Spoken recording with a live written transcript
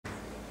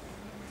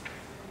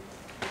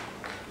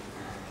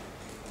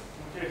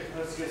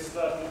let's get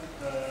started.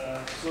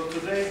 So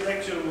today's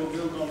lecture will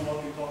build on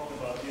what we talked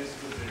about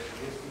yesterday.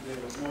 Yesterday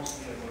was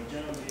mostly about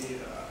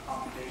generally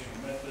computational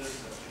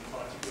methods, in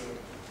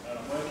particular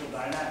molecular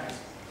dynamics.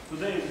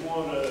 Today is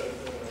more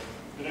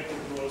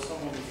directed towards some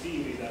of the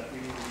theory that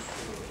we use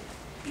to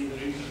either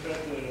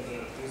interpret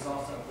the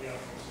results that we have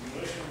from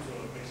simulations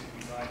or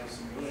basically guide the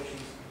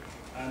simulations,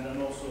 and then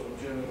also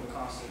general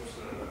concepts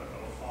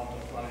of how to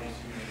apply these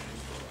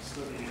simulations to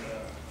study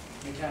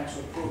mechanics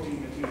of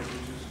protein materials,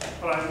 which is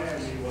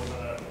primarily what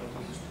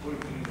is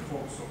going to be the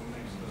focus of the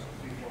next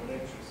 3-4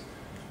 lectures.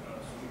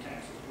 So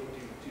mechanics of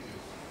protein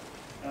materials.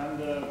 And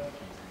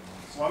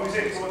when we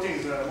say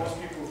proteins,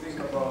 most people think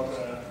about,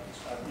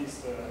 at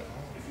least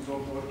if you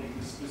don't work in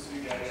this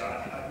specific area,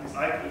 at least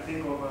I could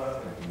think of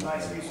a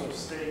nice piece of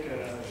steak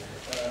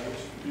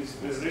which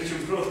is rich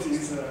in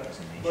proteins.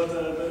 But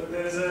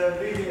there's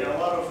really a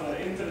lot of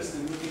interest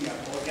in looking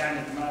at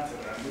organic matter,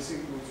 and this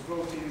includes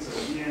proteins,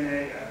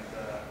 DNA, and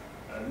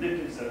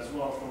lipids as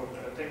well for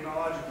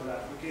technological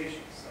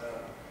applications.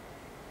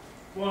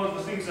 One of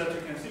the things that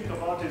you can think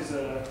about is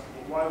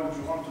why would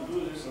you want to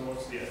do this, and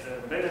what's the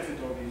benefit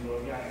of these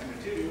organic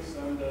materials.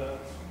 And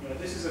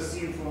this is a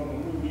scene from a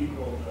movie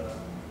called,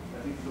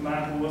 I think, The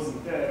Man Who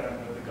Wasn't There,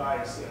 and the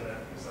guy is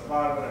a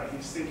barber, and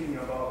he's thinking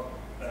about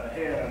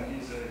hair, and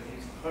he's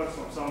heard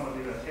from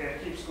somebody that hair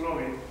keeps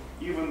growing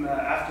even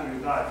after you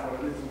die for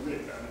a little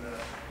bit,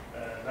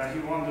 and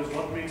he wonders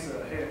what makes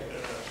the hair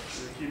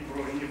keep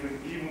growing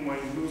even when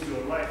you lose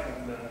your life,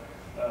 and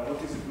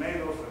what is it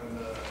made of, and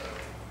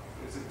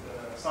is it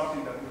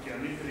something that we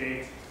can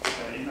recreate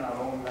in our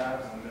own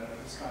labs, and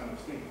this kind of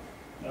thing.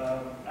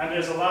 And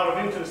there's a lot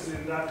of interest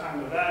in that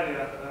kind of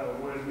area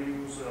where we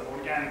use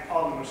organic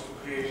polymers to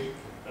create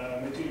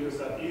materials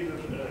that either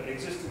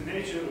exist in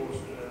nature or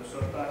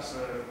surpass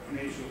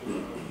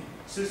natural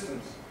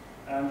systems.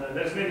 And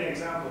there's many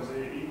examples,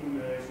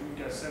 even if you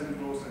look at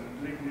cellulose and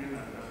lignin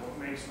and what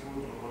makes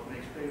wood or what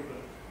makes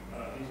paper.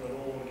 These are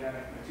all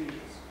organic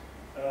materials.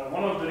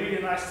 One of the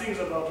really nice things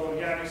about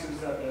organics is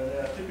that they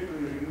are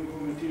typically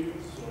renewable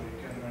materials, so you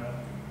can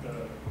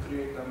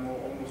create them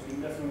almost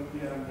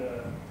indefinitely, and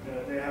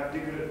they have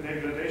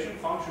degradation,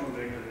 functional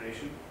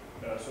degradation,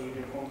 so you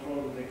can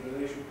control the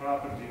degradation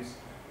properties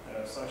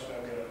such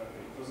that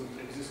it doesn't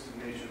exist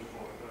in nature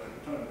for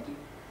eternity.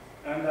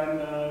 And then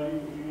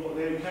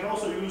they can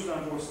also use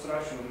them for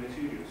structural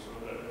materials, so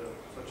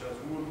such as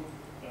wood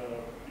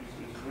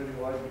is very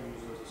widely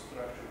used as a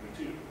structural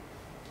material.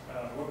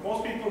 What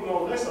most people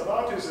know less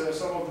about is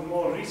some of the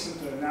more recent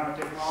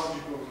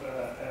nanotechnological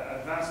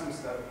advancements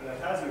that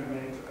has been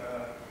made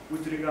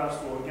with regards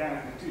to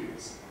organic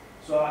materials.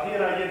 So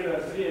here I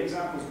give 3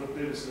 examples, but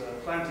there's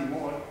plenty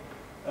more.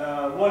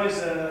 One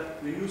is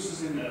the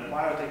uses in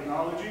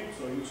biotechnology,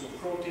 so use of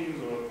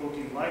proteins or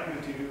protein-like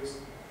materials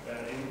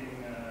in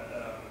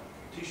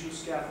tissue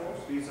scaffolds.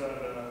 These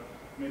are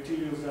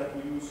materials that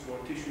we use for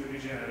tissue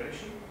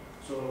regeneration.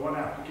 So one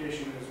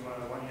application is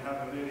when you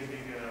have a very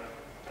big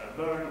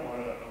burn or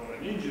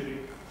an injury,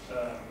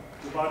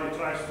 the body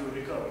tries to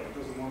recover. It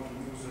doesn't want to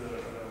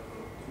lose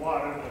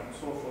water and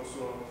so forth.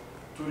 So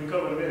to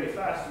recover very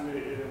fast,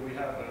 we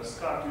have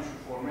scar tissue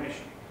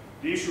formation.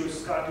 The issue with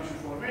scar tissue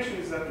formation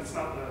is that it's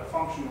not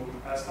functional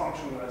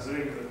as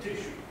regular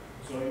tissue.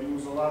 So you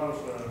lose a lot of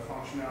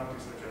functionality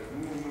such as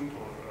movement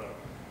or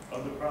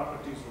other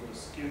properties of the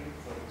skin,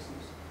 for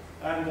instance.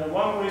 And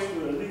one way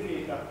to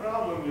alleviate that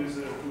problem is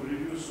to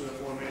reduce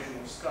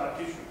formation of scar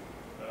tissue,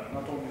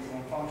 not only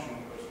from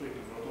functional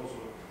perspective, but also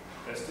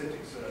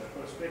aesthetics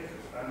perspective.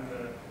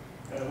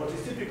 And what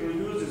is typically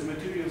used is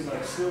materials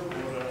like silk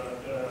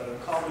or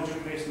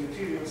collagen-based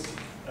materials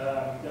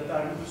that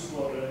are used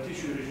for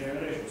tissue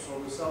regeneration. So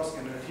the cells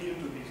can adhere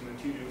to these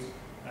materials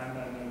and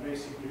then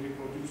basically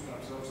reproduce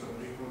themselves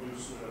and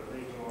reproduce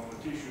later on the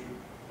tissue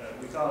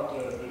without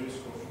the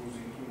risk of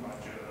losing too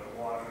much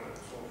water and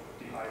so forth,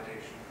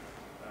 dehydration.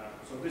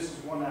 So this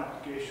is one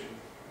application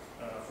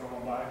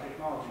from a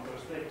biotechnology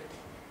perspective.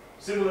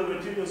 Similar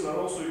materials are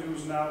also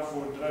used now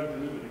for drug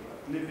delivery,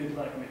 like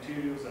lipid-like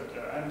materials that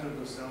enter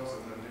the cells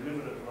and then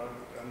deliver the drug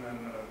and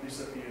then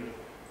disappear,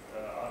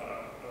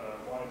 are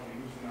widely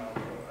used now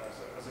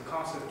as a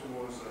concept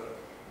towards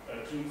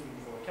treatment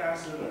for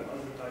cancer and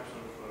other types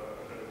of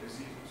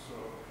diseases. So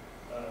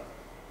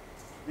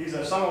these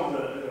are some of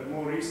the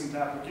more recent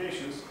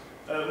applications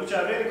which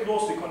are very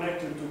closely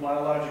connected to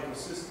biological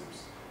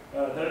systems.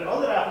 There are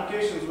other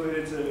applications where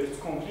it's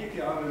completely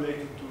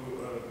unrelated to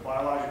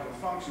biological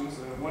functions.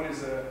 One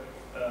is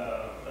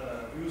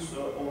use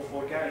of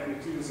organic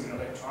materials in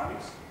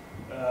electronics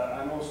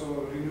and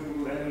also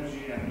renewable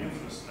energy and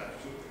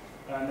infrastructure.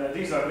 And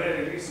these are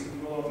very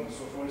recent developments.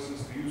 So for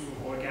instance, the use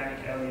of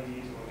organic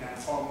LEDs, organic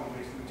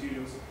polymer-based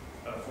materials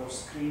for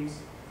screens,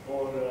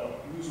 or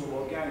use of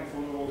organic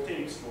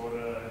photovoltaics for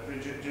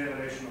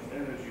generation of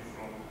energy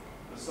from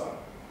the sun.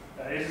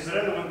 It is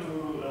relevant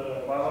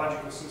to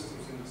biological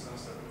systems in the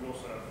sense that we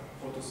also have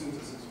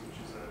photosynthesis, which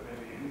is a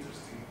very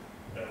interesting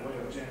way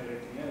of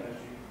generating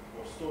energy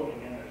or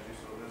storing energy.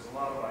 So there's a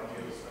lot of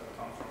ideas that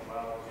come from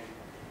biology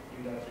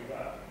in that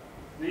regard.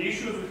 The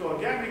issues with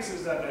organics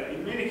is that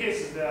in many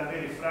cases they are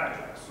very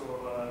fragile.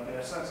 So they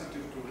are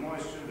sensitive to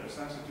moisture, they're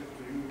sensitive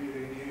to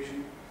UV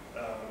radiation.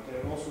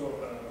 They're also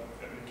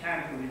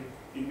mechanically,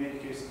 in many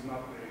cases,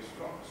 not very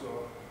strong.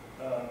 So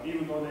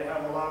even though they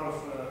have a lot of,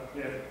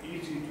 they're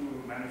easy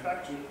to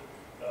manufacture,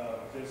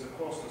 there's a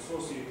cost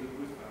associated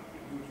with them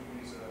due to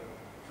these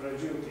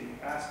fragility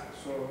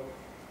aspects. So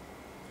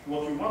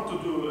what we want to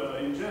do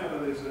in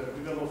general is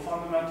develop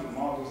fundamental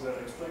models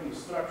that explain the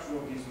structure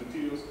of these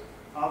materials,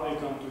 how they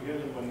come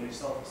together when they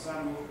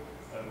self-assemble,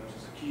 which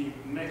is a key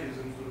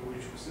mechanism through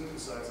which we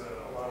synthesize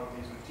a lot of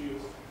these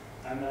materials,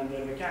 and then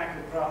their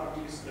mechanical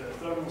properties,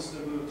 thermal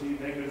stability,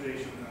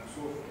 degradation, and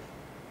so forth.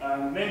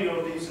 And many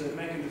of these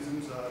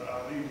mechanisms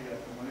are really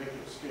at the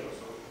molecular scale,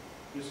 so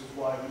this is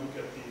why we look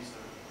at these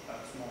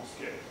at small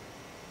scale.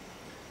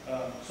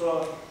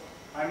 So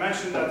I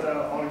mentioned that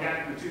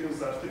organic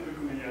materials are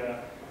typically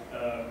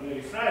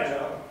very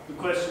fragile. The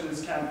question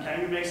is,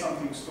 can you make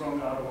something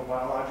strong out of a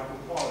biological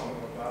polymer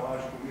or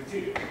biological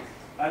material?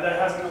 And there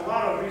has been a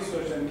lot of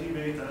research and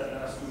debate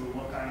as to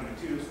what kind of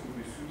materials could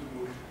be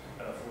suitable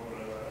for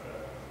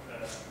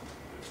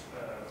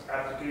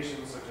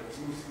applications such as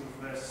bluetooth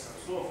vests and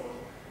so forth.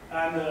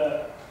 And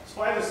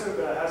spider silk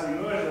has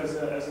emerged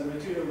as a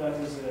material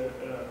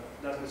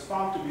that is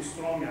found to be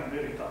strong and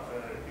very tough.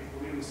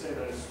 People even say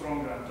that it's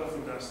stronger and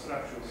tougher than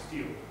structural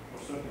steel or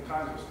certain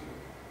kinds of steel.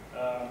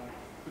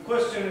 The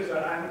question is,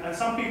 and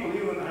some people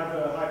even have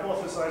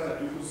hypothesized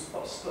that you could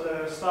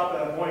stop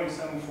a Boeing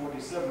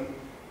 747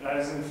 that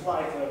is in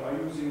flight by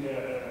using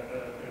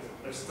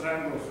a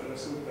strand of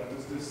silk that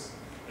is this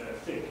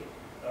thick,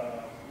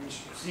 which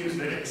seems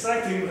very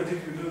exciting, but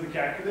if you do the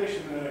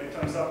calculation, it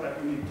turns out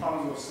that you need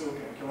tons of silk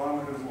and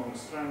kilometers long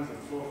strands and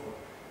so forth.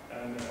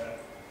 And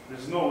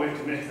there's no way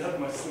to make that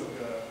much silk.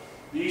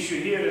 The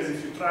issue here is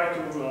if you try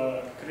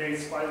to create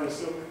spider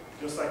silk,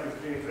 just like you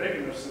create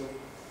regular silk,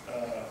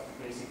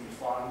 basically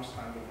farms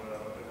kind of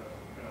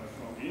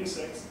from the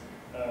insects.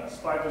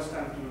 Spiders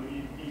tend to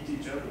eat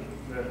each other.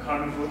 They're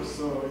carnivores,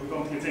 so you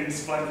don't get any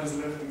spiders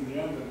left in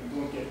the end, and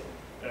you don't get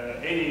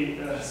any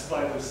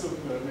spider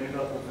silk made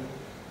up of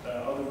it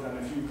other than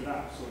a few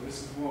grams. So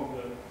this is one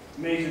of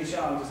the major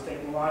challenges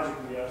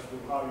technologically as to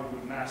how you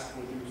would mass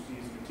produce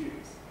these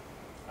materials.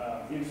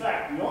 In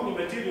fact, the only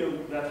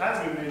material that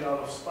has been made out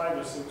of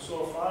spider silk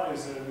so far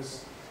is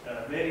this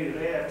very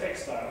rare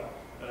textile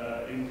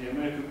in the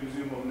American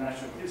Museum of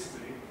Natural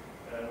History,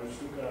 which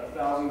took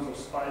thousands of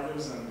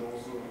spiders and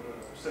also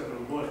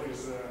several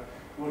workers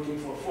working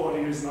for 4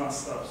 years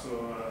non-stop.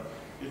 So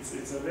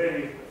it's a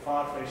very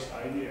far-fetched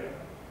idea,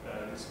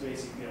 this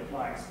basically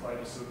applying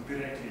spider silk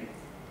directly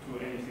to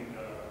anything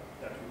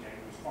that we can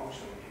use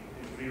functionally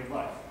in real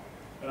life.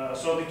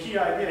 So the key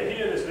idea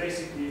here is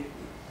basically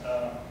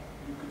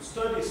you could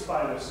study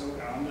spider silk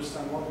and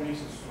understand what makes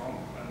it strong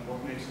and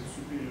what makes it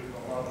superior to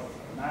a lot of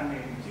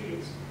man-made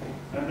materials,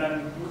 and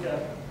then look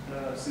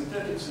at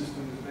synthetic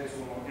systems based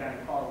on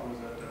organic polymers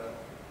that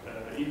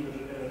either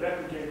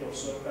replicate or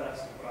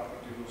surpass the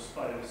properties of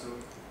spider silk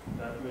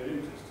that we're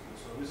interested in.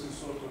 So this is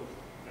sort of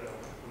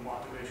the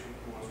motivation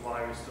towards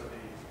why we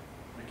study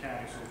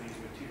mechanics of these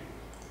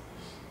materials.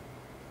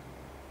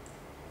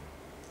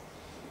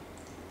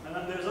 And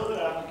then there's other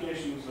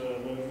applications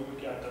where we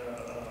look at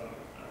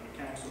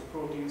mechanics of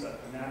proteins at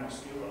the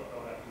nanoscale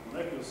or at the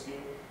molecular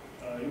scale.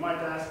 You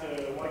might ask,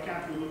 why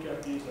can't we look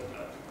at these at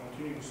the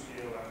continuum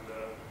scale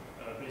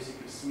and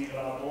basically smear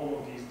out all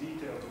of these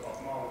details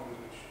about molecules,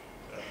 which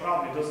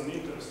probably doesn't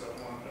interest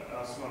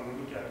us when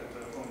we look at it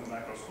from the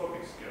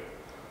macroscopic scale.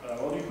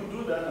 Well, you could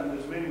do that, and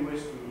there's many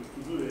ways to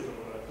do it,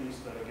 or at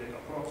least get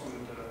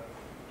approximate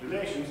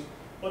relations.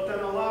 But then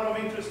a lot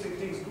of interesting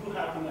things do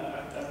happen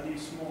at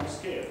these small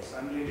scales,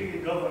 and they really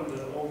govern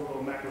the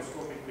overall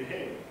macroscopic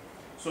behavior.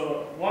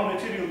 So one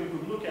material we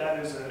could look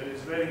at is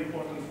very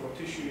important for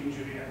tissue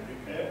injury and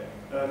repair.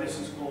 This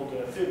is called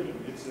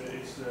fibrin. It's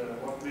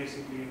what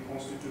basically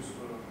constitutes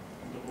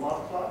the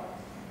blood clot.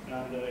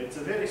 And it's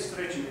a very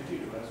stretchy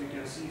material, as you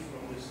can see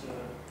from this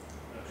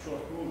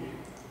short movie.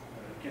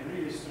 It can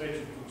really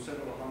stretch it to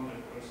several 100%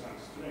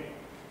 strain.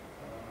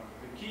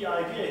 The key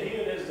idea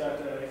here is that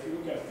if you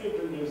look at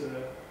fibrin, there's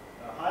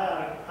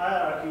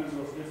hierarchies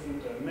of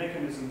different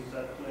mechanisms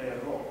that play a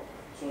role.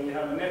 So you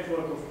have a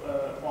network of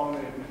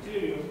polymer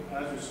materials.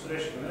 As you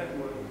stretch the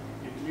network,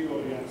 it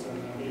reorients, and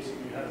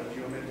basically you have a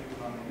geometric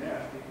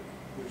nonlinearity,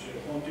 which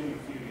continuum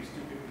theories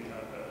typically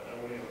have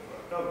a way of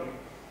covering.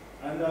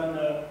 And then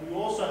you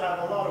also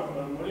have a lot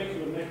of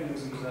molecular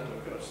mechanisms that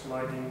occur,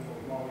 sliding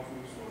of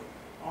molecules or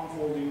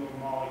unfolding of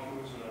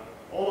molecules.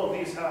 All of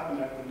these happen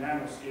at the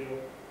nanoscale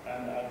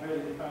and are very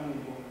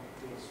dependent on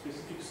the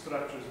specific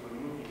structures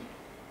we're looking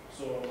at.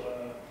 So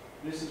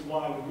this is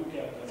why we look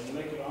at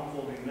molecular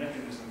unfolding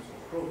mechanisms of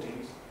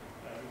proteins,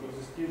 because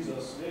this gives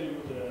us very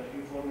good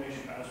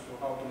information as to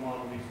how to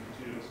model these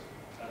materials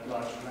at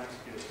large mass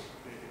scales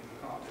in the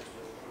context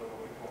of what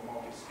we call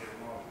multi-scale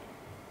modeling.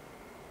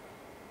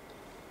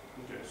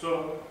 Okay,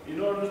 so in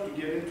order to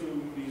get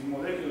into these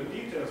molecular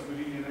details,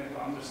 we really need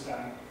to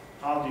understand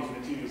how these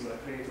materials are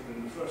created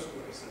in the first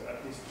place,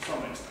 at least to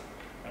some extent.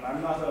 And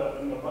I'm not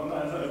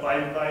by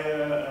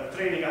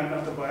training, I'm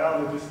not a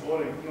biologist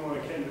or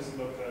a chemist,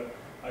 but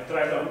I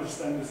try to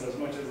understand this as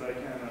much as I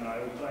can, and I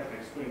will try to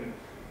explain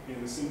it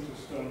in the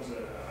simplest terms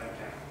I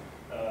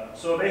can.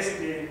 So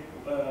basically,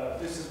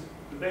 this is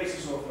the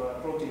basis of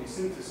protein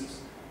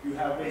synthesis. You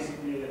have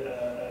basically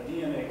a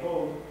DNA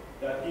code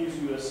that gives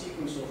you a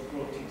sequence of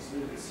proteins,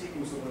 a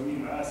sequence of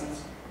amino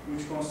acids,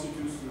 which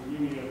constitutes the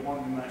linear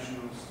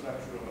one-dimensional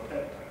structure of a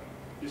peptide.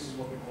 This is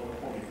what we call a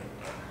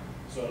polypeptide.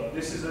 So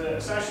this is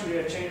essentially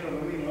a chain of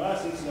amino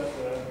acids that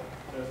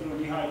through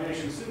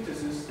dehydration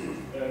synthesis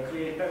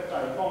create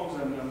peptide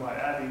bonds, and then by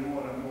adding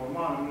more and more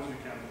monomers, you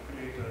can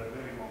create a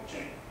very long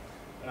chain.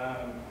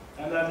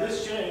 And then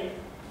this chain,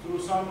 through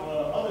some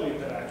other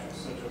interactions,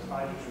 such as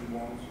hydrogen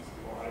bonds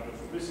or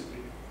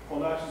hydrophobicity,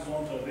 collapses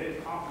onto a very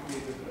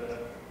complicated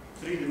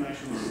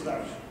three-dimensional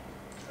structure.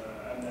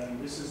 And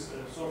then this is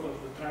sort of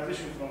the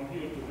transition from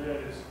here to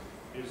there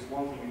is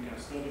one thing you can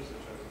study,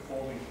 such as the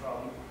folding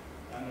problem.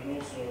 And then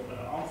also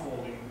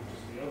unfolding, which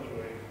is the other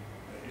way,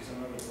 is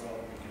another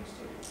problem we can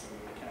study from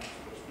a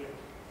mechanical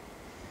perspective.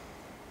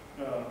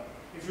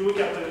 If you look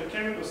at the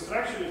chemical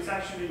structure, it's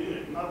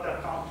actually not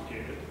that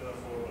complicated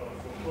for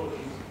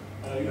proteins.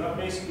 You have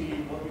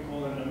basically what we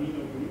call an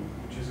amino group,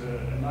 which is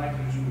a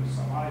nitrogen with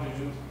some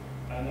hydrogen,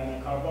 and then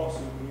a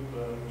carboxyl group,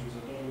 which is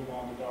a double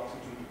bonded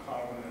oxygen to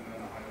carbon, and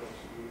then a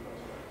hydroxyl group as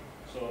well.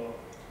 So,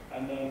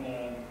 and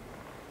then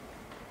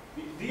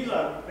these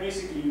are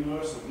basically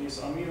universal. This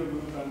amino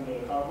group and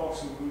the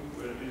carboxyl group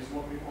is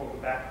what we call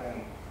the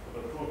backbone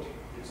of a protein.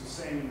 It's the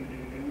same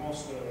in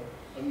most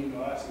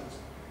amino acids.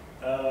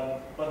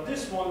 But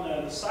this one,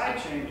 the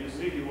side chain, is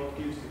really what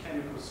gives the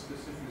chemical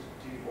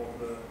specificity of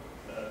the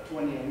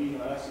 20 amino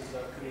acids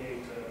that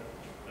create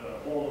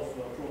all of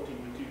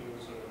protein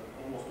materials,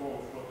 almost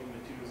all of protein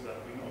materials that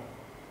we know.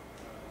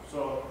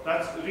 So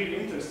that's really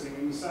interesting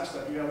in the sense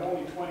that you have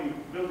only 20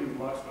 building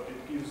blocks, but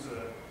it gives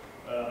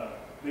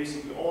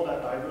basically all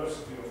that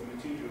diversity of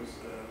materials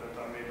that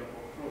are made up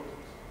of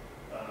proteins.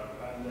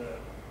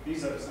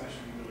 These are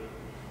essentially the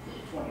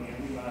 20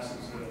 amino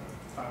acids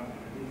found in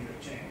a linear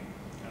chain.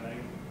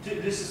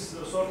 And this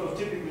is sort of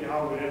typically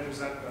how we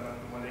represent them at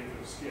the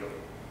molecular scale,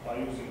 by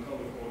using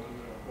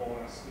color-coded ball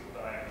and stick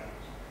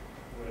diagrams,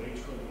 where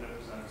each color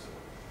represents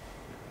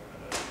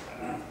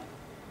an atom.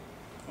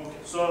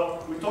 Okay,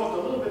 so we talked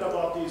a little bit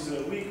about these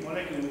weak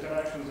molecular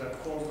interactions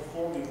that cause the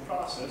folding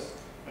process.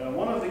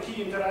 One of the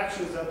key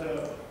interactions that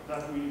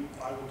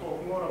I will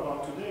talk more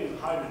about today is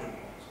hydrogen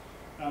bonds.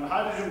 And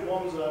hydrogen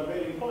bonds are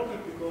very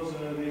important because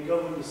they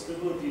govern the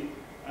stability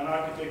and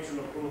architecture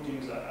of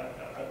proteins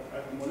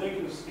at the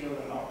molecular scale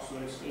and up. So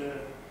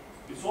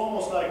it's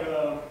almost like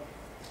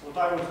what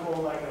I would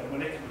call like a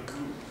molecular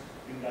glue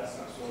in that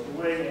sense. So the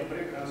way a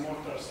brick and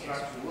mortar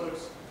structure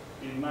works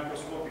in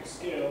macroscopic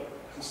scale,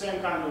 the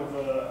same kind of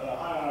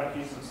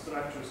hierarchies and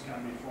structures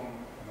can be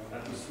formed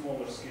at the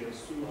smaller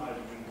scales through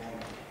hydrogen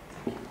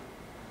bonding.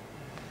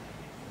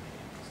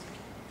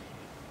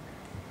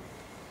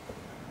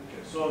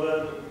 Okay, so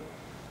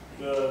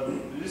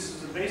this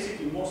is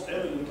basically most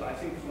evident, I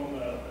think, from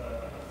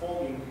a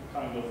folding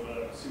kind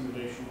of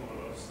simulation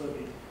or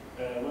study,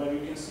 where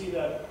you can see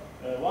that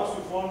once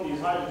you form these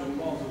hydrogen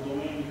bonds, the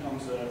domain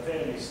becomes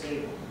fairly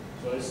stable.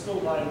 So it's still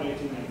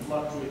vibrating and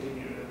fluctuating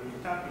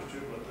with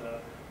temperature,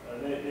 but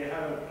they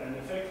have an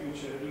effect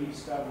which really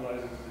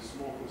stabilizes this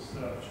local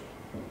structure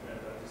that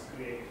is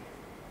created.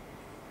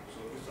 So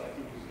this, I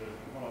think, is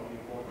one of the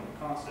important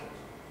concepts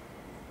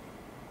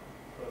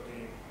of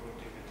protein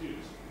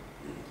materials.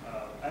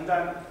 And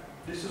then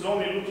this is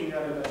only looking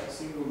at it at a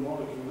single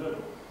molecule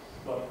level,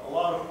 but a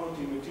lot of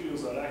protein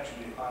materials are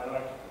actually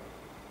hierarchical.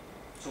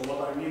 So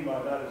what I mean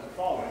by that is the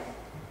following.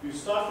 You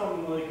start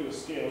from the molecular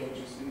scale, which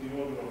is in the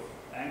order of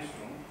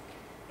angstrom.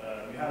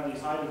 You have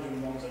these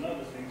hydrogen bonds and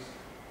other things.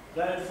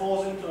 Then it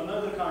falls into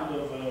another kind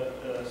of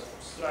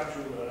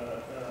structural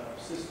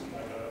system,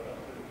 like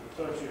a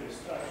tertiary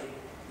structure.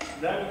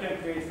 Then you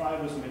can create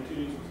fibrous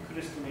materials with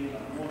crystalline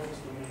and amorphous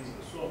domains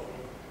and so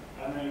forth.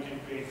 And then you can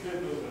create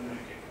fibrils, and then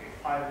you can create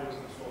fibers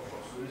and so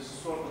forth. So this is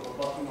sort of a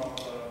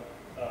bottom-up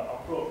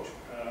approach,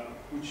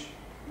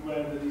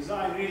 where the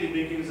design really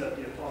begins at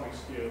the atomic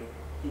scale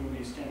through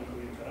these chemical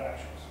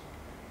interactions.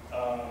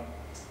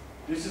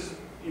 This is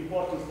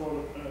important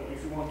for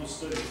if you want to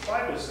study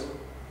fibrocell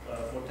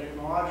for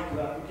technological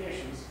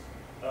applications,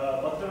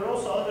 but there are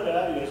also other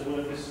areas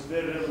where this is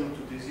very relevant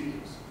to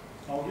diseases.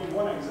 I'll give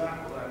one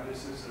example, and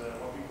this is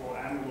what we call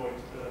amyloid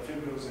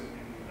fibrils in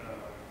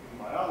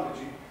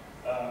biology.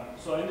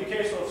 So in the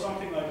case of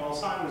something like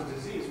Alzheimer's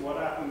disease, what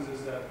happens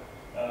is that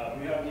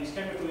we have these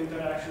chemical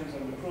interactions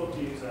and the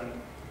proteins, and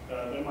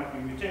there might be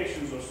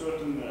mutations or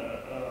certain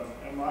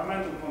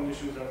environmental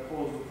conditions that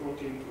cause the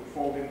protein to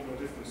fold into a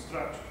different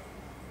structure.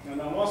 And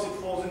then once it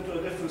falls into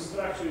a different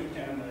structure, it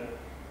can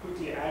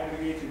quickly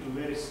aggregate into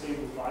very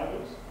stable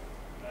fibers.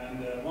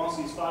 And once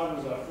these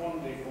fibers are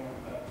formed, they form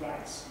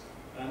plaques.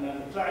 And then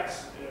the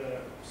plaques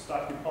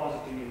start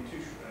depositing in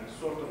tissue. And it's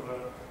sort of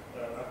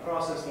a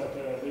process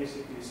that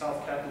basically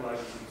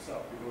self-catalyzes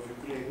itself, because you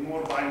create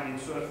more binding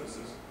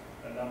surfaces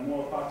and then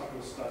more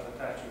particles start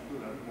attaching to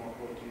them, more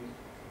proteins,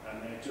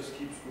 and it just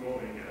keeps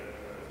growing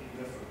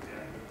indefinitely.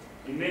 And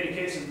in many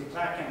cases, the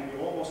plaque can be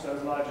almost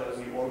as large as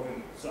the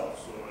organ itself,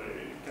 so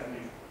it can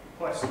be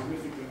quite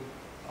significant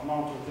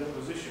amount of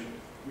deposition,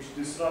 which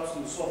disrupts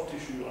the soft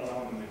tissue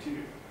around the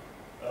material.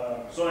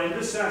 So in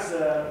this sense,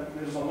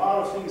 there's a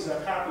lot of things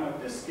that happen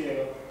at this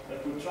scale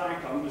that we're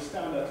trying to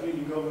understand that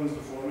really governs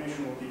the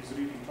formation of these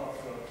really tough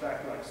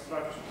plaque-like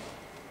structures.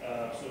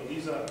 So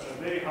these are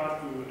very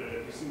hard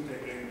to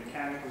disintegrate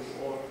mechanically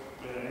or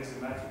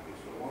enzymatically.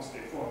 So once they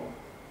form,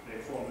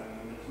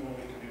 and there's no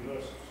way to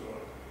reverse it. So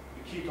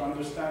the key to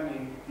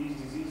understanding these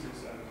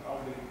diseases and how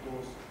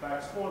those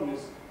plaques form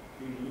is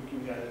really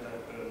looking at it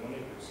at the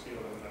molecular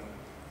scale and then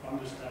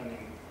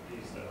understanding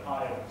these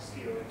higher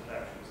scale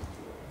interactions as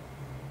well.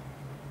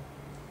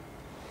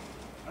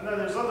 And then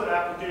there's other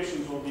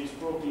applications of these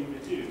protein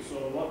materials. So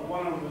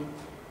one of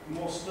the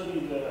most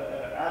studied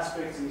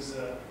aspects is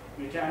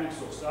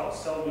mechanics of cells,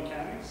 cell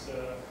mechanics,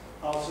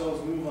 how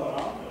cells move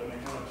around,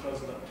 mechanical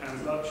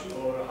transduction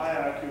or a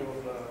hierarchy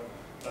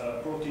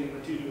of protein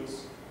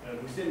materials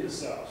within the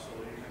cell. So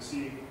you can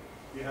see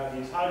we have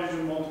these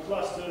hydrogen bond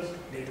clusters,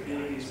 they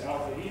create these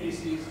alpha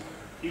helices.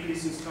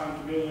 Helices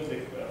come together, they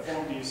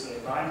form these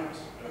diamonds,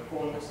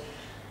 coils,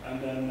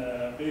 and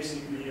then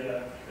basically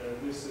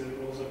this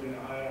goes up in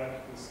a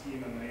hierarchical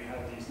scheme and they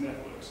have these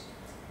networks.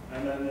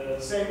 And then the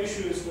same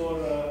issue is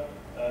for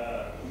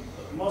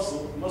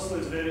muscle. Muscle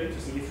is very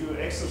interesting. If you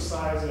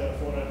exercise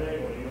for a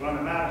day or you run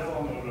a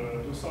marathon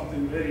or do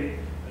something very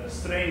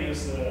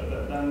strenuous,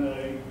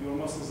 then your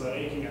muscles are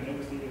aching and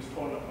everything is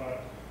torn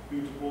apart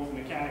due to both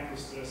mechanical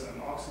stress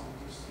and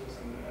oxidative stress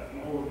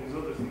and all of these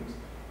other things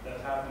that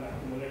happen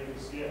at the molecular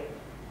scale.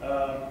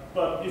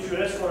 But if you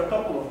rest for a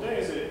couple of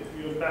days,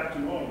 you're back to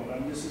normal.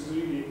 And this is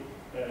really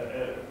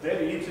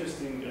very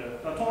interesting,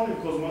 not only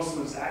because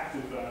muscle is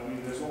active, I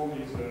mean, there's all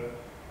these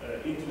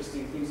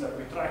interesting things that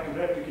we try to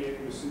replicate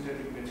with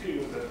synthetic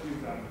materials that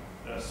give them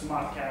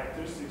smart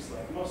characteristics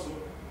like muscle,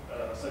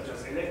 such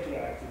as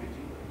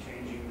electroactivity,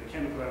 changing the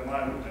chemical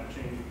environment and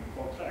changing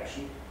the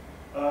contraction.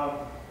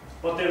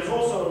 But there's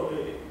also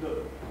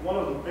one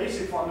of the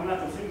basic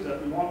fundamental things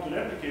that we want to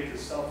replicate is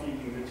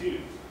self-healing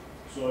materials.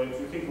 So if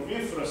you think of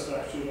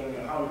infrastructure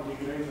and how it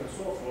degrades and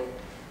so forth,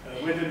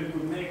 whether you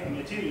could make a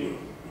material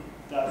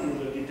that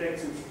would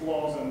detect its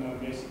flaws and then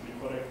basically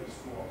correct its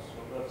flaws.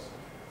 So that's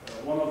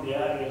one of the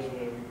areas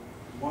where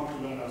we want to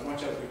learn as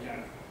much as we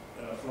can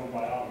from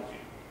biology.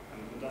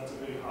 And that's a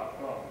very hard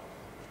problem.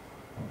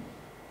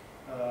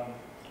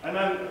 And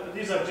then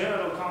these are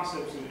general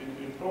concepts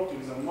in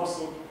proteins, and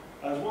muscle,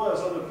 as well as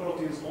other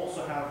proteins,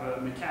 also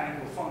have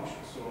mechanical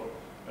functions. So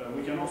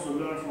we can also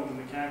learn from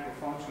the mechanical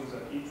functions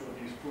that each of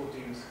these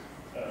proteins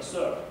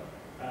serve.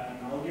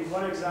 And I'll give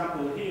one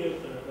example here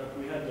that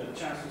we had the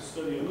chance to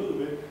study a little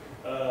bit.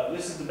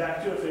 This is the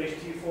bacteriophage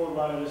T4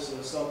 virus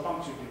cell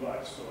puncture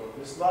device. So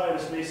this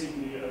virus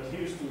basically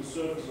adheres to the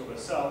surface of a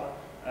cell,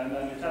 and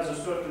then it has a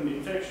certain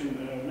infection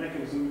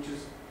mechanism which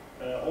is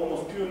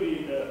almost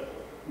purely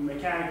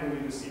mechanical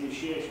in its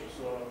initiation.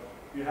 So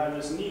you have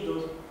this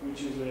needle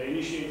which is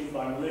initiated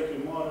by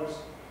molecular motors,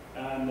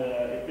 and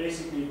it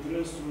basically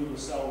drills through the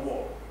cell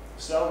wall.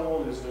 The cell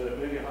wall is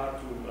very hard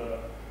to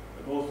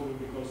go through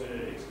because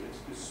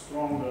it's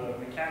strong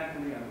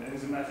mechanically and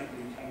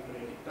enzymatically you can't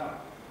break it down.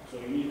 So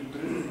you need to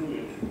drill through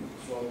it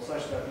so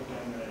such that you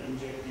can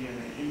inject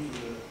DNA into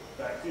the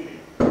bacteria.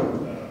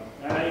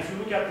 And if you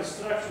look at the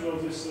structure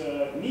of this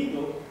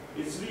needle,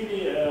 it's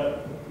really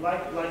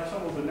like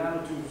some of the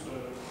nanotubes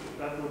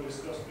that were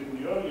discussed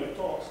in the earlier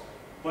talks,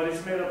 but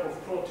it's made up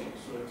of proteins.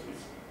 So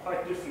it's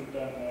quite different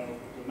than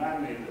the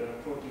man-made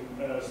protein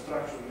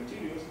structural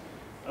materials.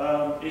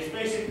 It's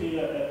basically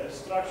a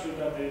structure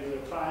that is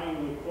a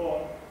triangular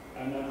core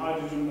and then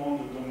hydrogen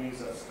bonded domains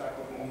that stack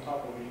up on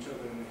top of each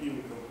other in a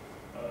helical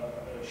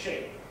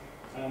shape.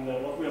 And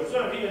what we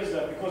observe here is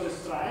that because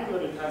it's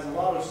triangular, it has a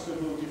lot of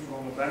stability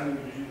from a bending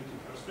rigidity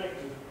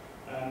perspective,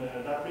 and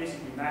that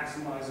basically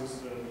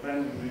maximizes the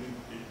bending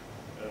rigidity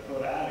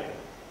per area.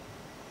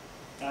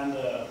 And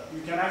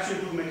you can actually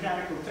do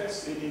mechanical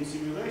tests in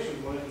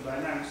simulations, molecular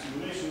dynamic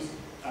simulations,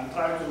 and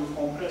try to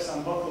compress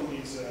and buckle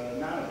these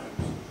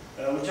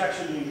nanotubes, which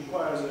actually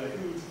requires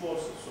huge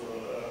forces,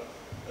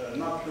 so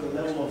not the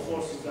level of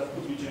forces that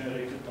could be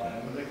generated by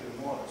a molecular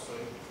model. So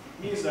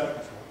it means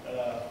that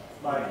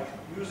by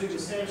using the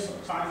same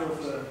kind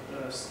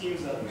of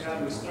schemes that we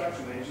have in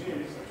structural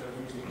engineering, such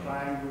as using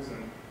triangles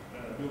and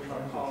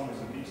built-up columns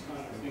and these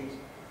kinds of things,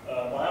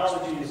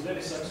 biology is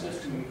very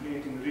successful in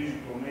creating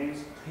rigid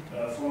domains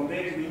from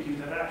day-to-week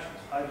interactions,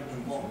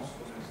 hydrogen bonds,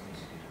 for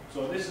instance.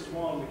 So this is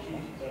one of the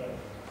key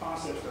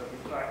concepts that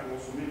we try to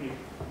also mimic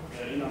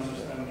in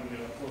understanding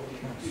protein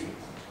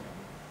materials.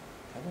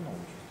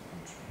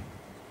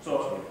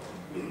 So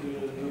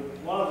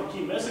one of the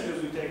key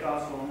messages we take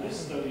out from this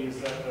study is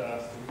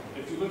that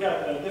if you look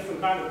at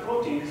different kinds of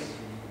proteins,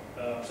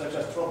 such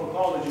as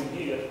tropocollagen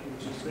here,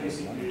 which is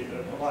basically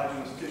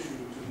collagenous tissue,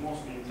 which is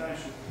mostly in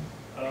tension,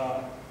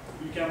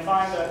 you can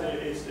find that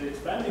its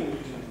bending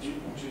rigidity,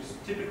 which is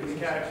typically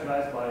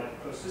characterized by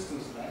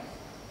persistence length,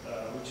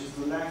 which is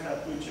the length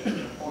at which a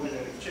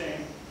polydendric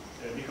chain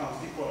becomes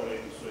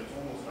decorrelated, so it's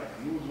almost like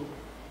a noodle,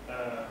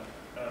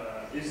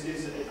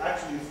 is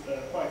actually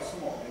quite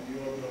small, in the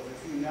order of a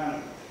few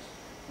nanometers.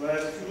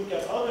 Whereas if you look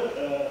at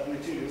other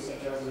materials,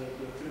 such as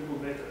the triple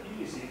beta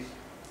helices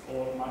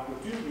or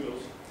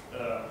microtubules,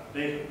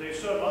 they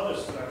serve other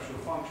structural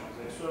functions.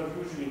 They serve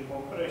usually in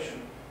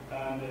compression,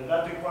 and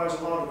that requires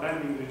a lot of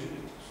bending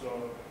rigidity.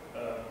 So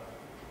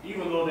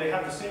even though they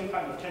have the same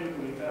kind of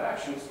chemical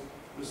interactions,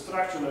 the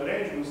structural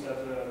arrangements that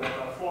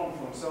are formed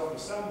from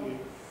self-assembly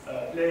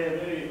play a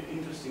very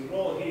interesting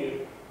role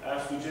here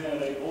as to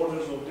generate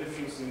orders of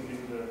difference in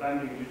the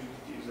bending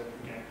rigidities that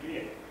you can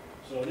create.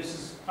 So this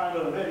is kind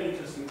of a very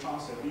interesting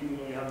concept. Even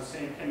though you have the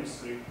same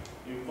chemistry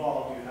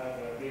involved, you have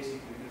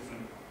basically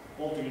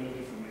altogether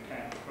different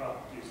mechanical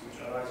properties,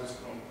 which arises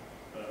from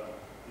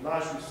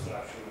largely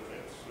structural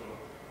effects. So,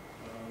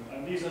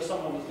 and these are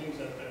some of the things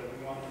that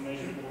we want to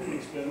measure both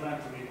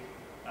experimentally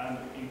and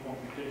in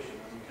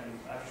computation, and we can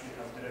actually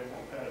have direct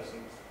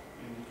comparison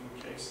in the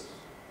two cases.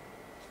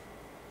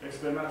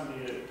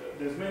 Experimentally,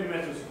 there's many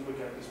methods to look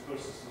at this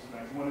persistence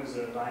length. One is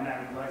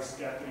dynamic light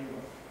scattering,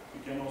 but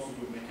you can also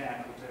do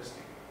mechanical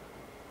testing.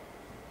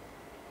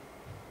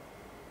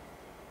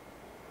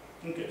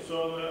 Okay,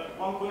 so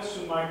one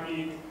question might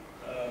be,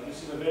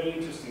 this is a very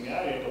interesting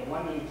area, but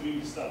when did it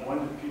really start? When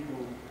did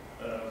people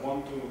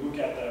want to look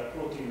at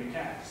protein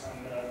mechanics?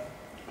 And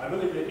I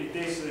believe that it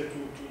dates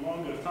to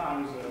longer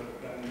times than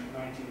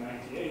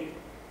 1998,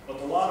 but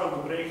a lot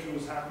of the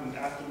breakthroughs happened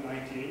after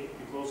 98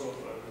 because of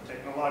the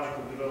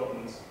technological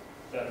developments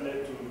that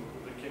led to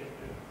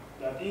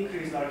that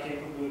increased our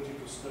capability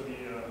to study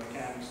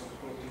mechanics of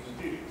protein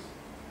materials.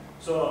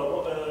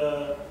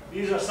 So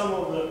these are some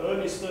of the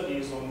early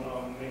studies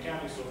on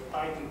mechanics of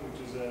Keten,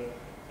 which is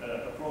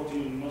a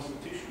protein in muscle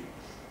tissue.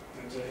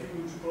 It's a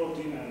huge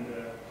protein, and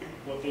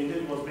what they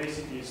did was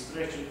basically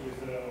stretch it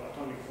with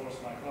atomic force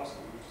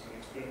microscopy, which is an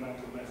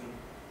experimental method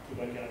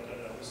to look at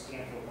the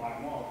strength of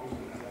biomolecules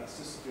and the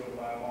elasticity of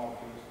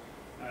biomolecules.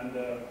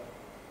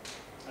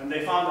 And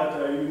they found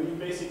that you need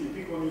basically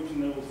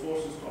piconewton level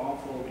forces to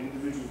unfold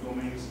individual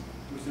domains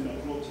within a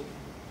protein.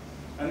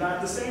 And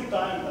at the same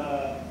time,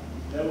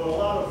 there were a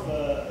lot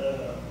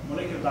of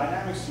molecular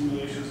dynamics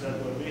simulations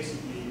that were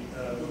basically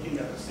looking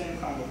at the same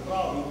kind of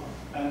problem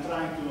and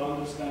trying to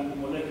understand the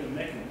molecular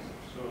mechanism.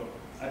 So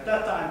at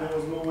that time, there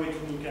was no way to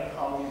look at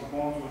how these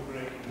bonds were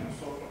breaking and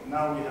so forth.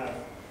 Now we have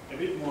a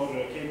bit more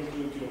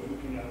capability of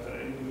looking at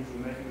individual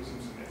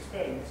mechanisms in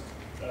experiments,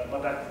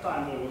 but at the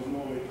time, there was no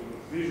way to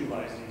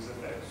visualize these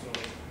effects. So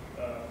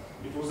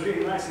it was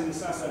really nice in the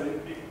sense that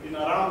in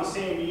around the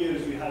same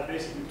years, we had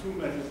basically two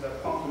methods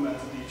that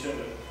complemented each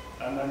other.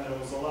 And then there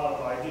was a lot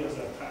of ideas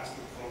that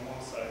transferred from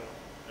one side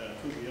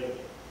to the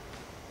other.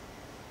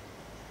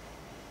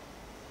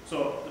 So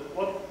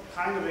what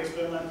kind of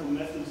experimental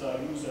methods are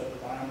used at the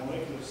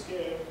biomolecular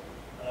scale?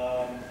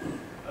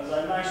 As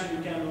I mentioned,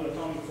 you can do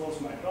atomic force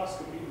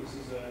microscopy. This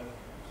is a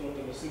sort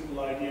of a simple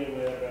idea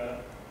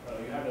where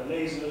you have a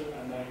laser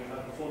and then you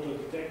have a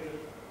photodetector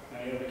and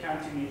you have a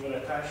cantilever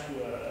attached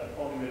to a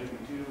polymeric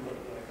material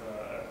like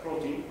a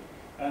protein.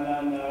 And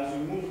then as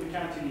you move the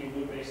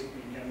cantilever,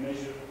 basically you can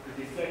measure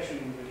the deflection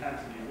in the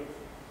cantilever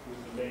with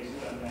the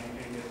laser, and then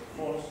you can get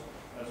force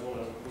as well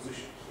as the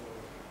position. So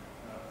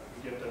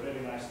you get a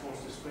very nice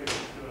force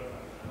displacement curve,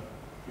 and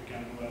you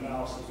can do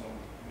analysis on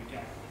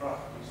mechanical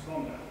properties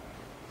from that.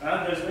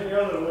 And there's many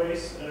other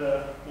ways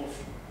of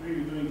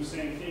really doing the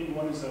same thing.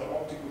 One is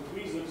optical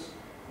tweezers,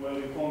 where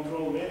you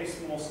control very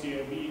small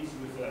scale beads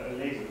with a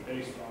laser,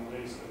 very strong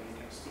laser. You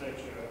can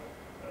stretch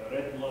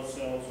red blood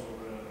cells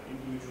or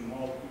individual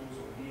molecules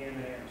or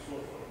DNA and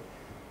so forth.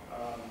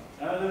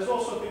 And there's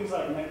also things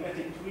like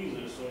magnetic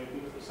tweezers. So you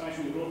could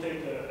essentially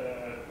rotate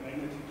a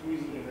magnetic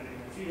tweezer in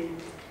a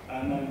field,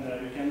 and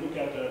then you can look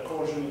at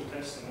torsional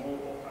tests and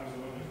all kinds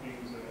of other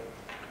things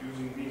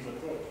using these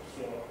approaches.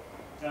 So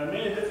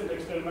many different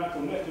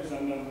experimental methods,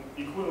 and then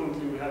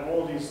equivalently we have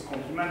all these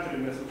complementary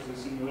methods in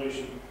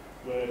simulation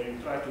where you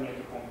try to make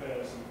a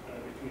comparison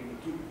between the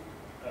two.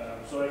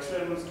 So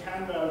experiments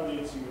can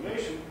validate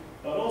simulation,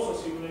 but also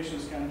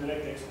simulations can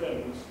direct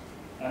experiments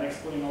and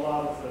explain a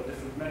lot of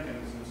different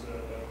mechanisms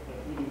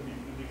that wouldn't be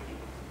predicted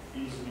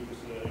easily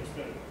with the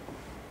experiment.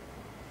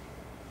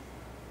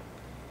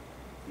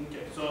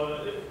 Okay,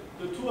 so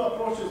the two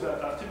approaches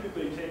that are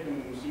typically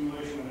taken in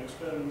simulation and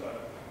experiment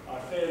are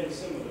fairly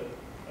similar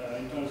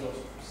in terms of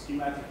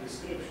schematic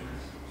description.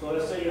 So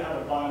let's say you have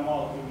a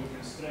biomolecule, you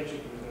can stretch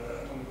it with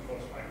atomic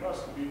force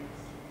microscopy.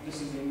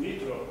 This is in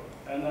vitro,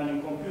 and then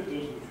in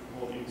computers, which we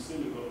call in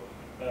silico,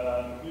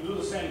 you do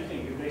the same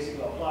thing. You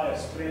basically apply a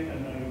spring,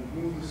 and then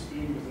you move the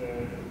spring with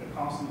a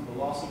constant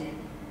velocity,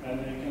 and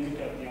then you can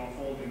look at the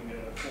unfolding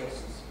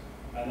forces.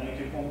 And then you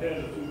can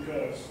compare the two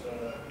curves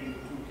in the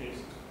two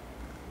cases.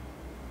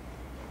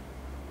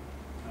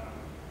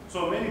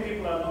 So many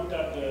people have looked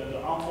at the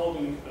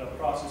unfolding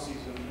processes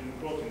in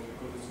proteins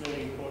because it's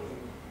very important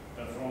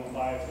from a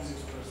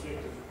biophysics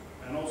perspective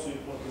and also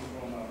important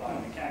from a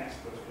biomechanics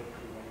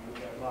perspective when you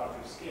look at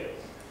larger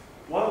scales.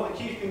 One of the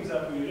key things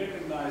that we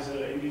recognize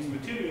in these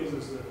materials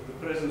is the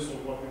presence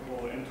of what we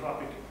call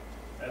entropic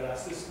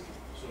elasticity.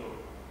 So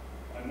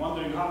I'm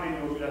wondering how many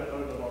of you have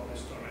heard about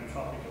this term,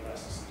 entropic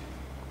elasticity?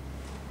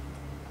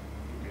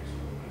 Okay, so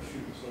a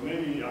few. So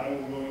maybe I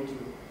will go into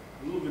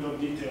a little bit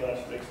of detail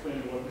as to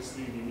explain what this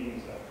really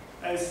means.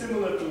 And it's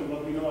similar to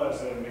what we know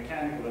as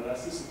mechanical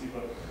elasticity,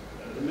 but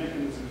the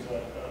mechanisms are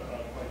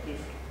quite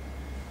different.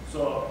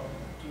 So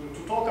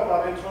to talk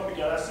about entropic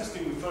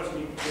elasticity, we first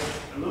need to get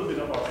a little bit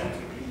about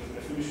entropy,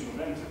 the definition of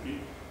entropy.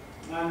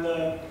 And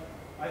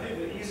I think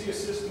the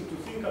easiest system to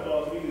think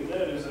about really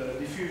there is a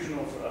diffusion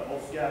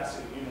of gas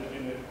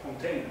in a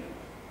container.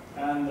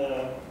 And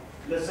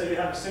let's say you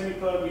have a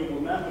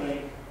semi-permeable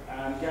membrane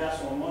and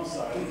gas on one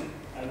side,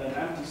 and then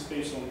empty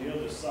space on the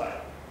other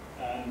side.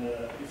 And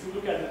if you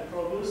look at it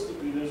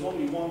probabilistically, there's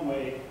only one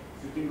way,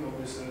 if you think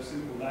of this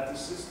simple lattice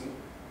system,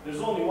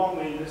 there's only one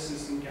way this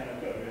system can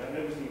occur. You have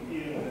everything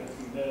here and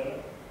everything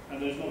there,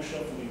 and there's no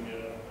shuffling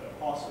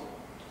possible.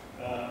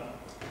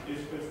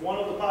 If one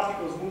of the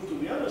particles move to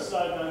the other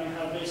side, then you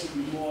have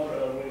basically more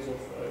ways of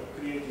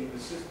creating the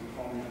system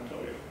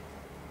combinatorial.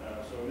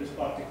 So this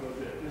particle,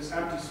 this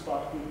empty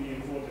spot could be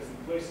in 4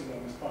 different places,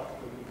 and this particle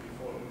could be in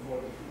four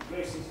different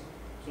places.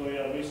 So you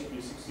have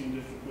basically 16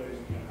 different ways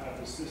you can have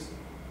this system.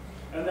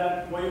 And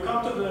then when you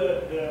come to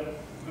the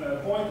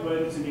point where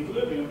it's in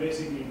equilibrium,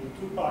 basically the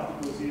 2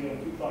 particles here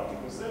and 2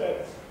 particles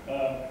there,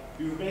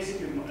 you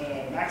basically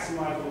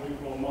maximize what you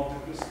call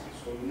multiplicity.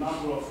 So the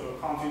number of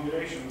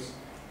configurations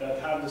that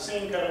have the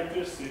same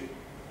characteristic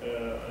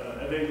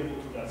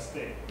available to that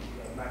state,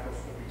 that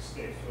macroscopic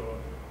state. So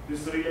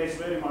this relates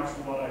very much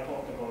to what I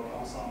talked about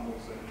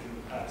ensembles in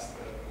the past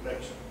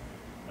lecture.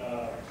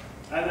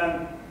 And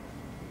then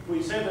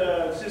we said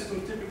the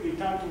systems typically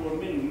tend toward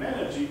minimum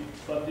energy,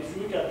 but if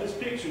you look at this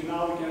picture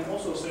now, we can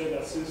also say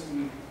that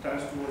system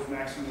tends towards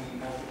maximum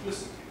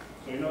multiplicity.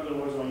 So in other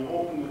words, when you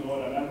open the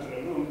door and enter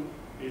a room,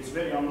 it's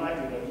very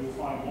unlikely that you'll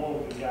find all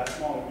of the gas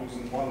molecules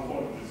in one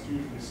corner. It's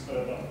usually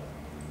spread out.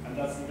 And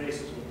that's the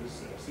basis of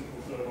this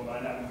simple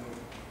thermodynamic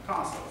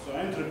concept. So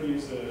entropy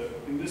is,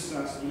 in this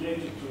sense,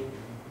 related to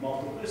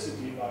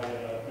multiplicity by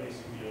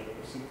basically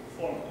a simple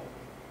formula.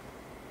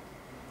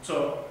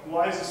 So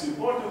why is this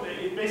important?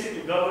 It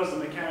basically governs the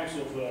mechanics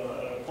of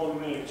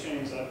polymeric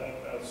chains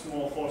at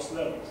small force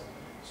levels.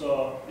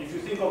 So if you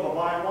think of a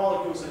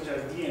biomolecule such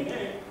as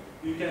DNA,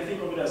 you can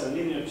think of it as a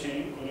linear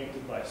chain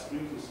connected by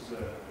springs. This is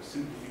a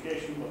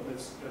simplification, but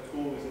let's go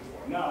with it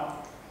for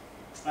now.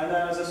 And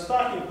then as a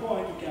starting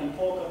point, you can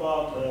talk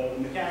about the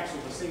mechanics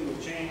of a single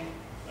chain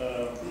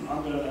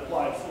under an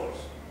applied force.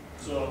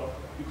 So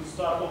you could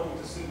start off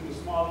with the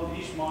simplest model.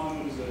 Each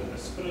monomer is a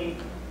spring,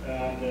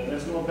 and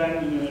there's no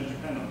bending energy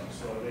penalty,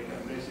 so they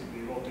can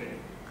basically rotate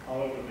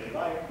however they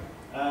like.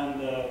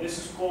 And this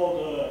is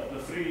called the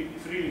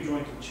freely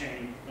jointed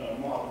chain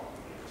model.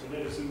 It's a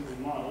very simple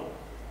model.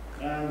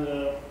 And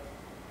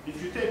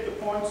if you take the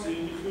points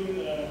in between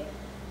the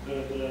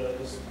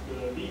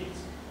beads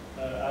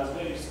as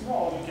very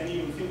small, you can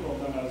even think of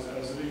them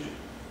as rigid.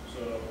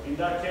 So in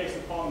that case,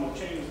 the polymer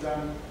chain is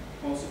then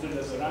considered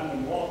as a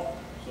random walk.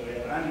 So you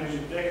have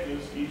n-rigid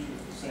vectors, each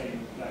with the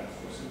same length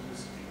for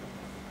simplicity.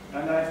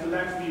 And if the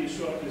length v is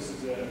short, this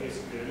is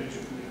basically a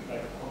rigid link,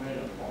 like a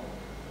covalent bond,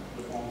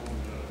 the bond in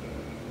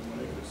the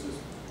molecular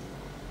system.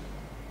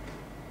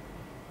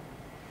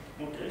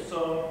 Okay,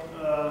 so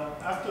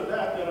after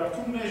that, there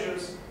are 2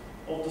 measures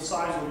of the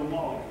size of a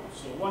molecule.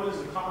 So one is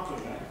the counter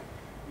length,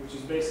 which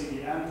is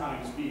basically n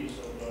times b.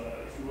 So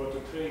if you were to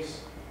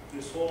trace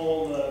this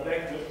whole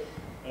vector,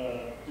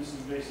 this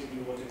is basically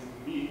what it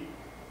would be.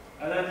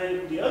 And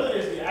then the other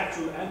is the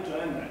actual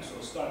end-to-end length. So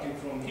starting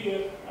from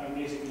here, I'm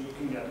basically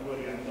looking at where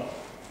you end up.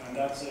 And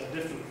that's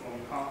different from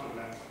the counter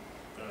length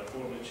for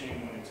the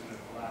chain when it's in a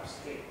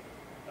collapsed state.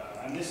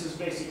 And this is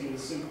basically the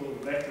simple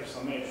vector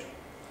summation.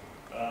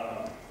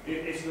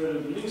 If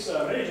the links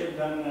are rigid,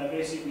 then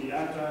basically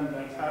end-to-end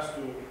length has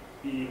to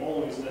be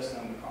always less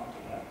than the counter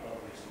length,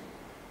 obviously.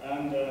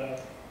 And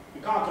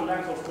the counter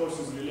length, of course,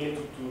 is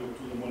related to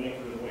the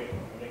molecular weight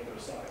or molecular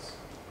size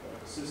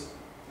of the system.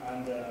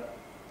 And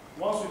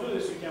once we do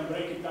this, we can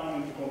break it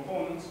down into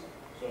components.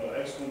 So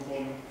x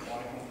component, y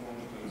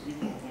component, and z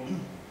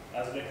component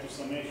as vector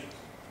summations.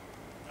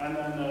 And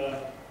then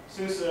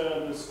since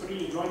this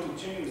freely jointed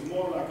chain is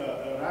more like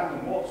a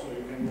random walk, so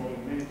you can go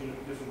in many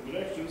different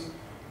directions,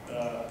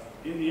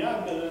 in the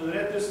end, the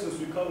net distance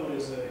we cover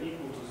is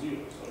equal to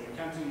 0. So you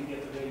can't really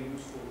get a very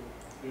useful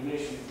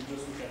relation if you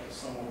just look at the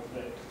sum of the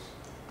vectors.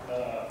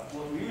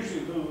 What we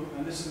usually do,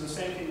 and this is the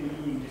same thing we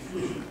do in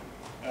diffusion,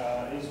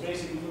 is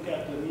basically look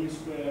at the mean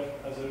square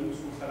as a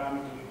useful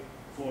parameter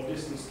for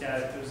distance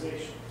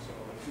characterization. So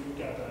if you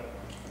look at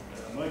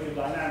a molecular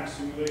dynamics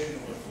simulation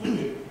of a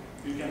fluid,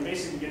 you can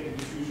basically get the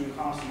diffusion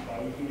constant by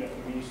looking at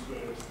the mean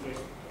square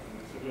displacement. And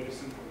it's a very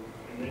simple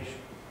relation.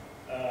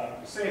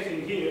 The same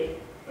thing here,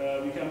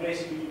 we can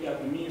basically look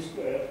at the mean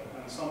square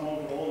and sum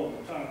over all of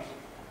the terms,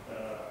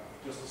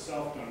 just the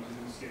self terms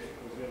in this case,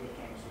 because the other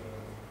terms,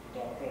 the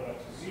dot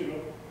product is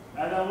 0.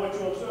 And then what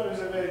you observe is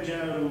a very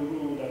general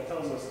rule that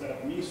tells us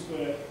that mean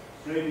square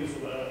radius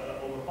of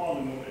a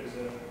polymer is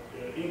an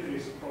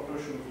increase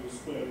proportional to the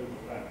square root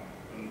of lambda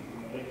in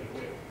a molecular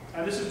way.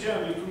 And this is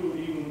generally true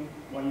even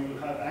when you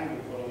have angle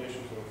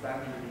correlations or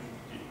vacuum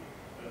rigidity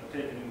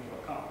taken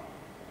into account.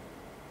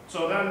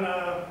 So then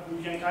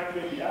we can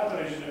calculate the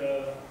average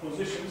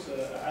positions,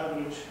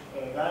 average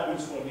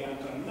values for the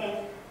end-to-end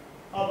length.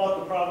 How about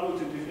the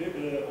probability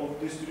of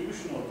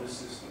distribution of this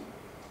system?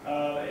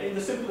 In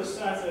the simplest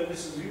sense,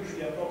 this is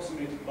usually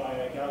approximated by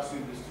a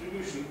Gaussian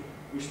distribution,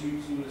 which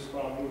leads to this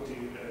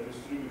probability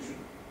distribution,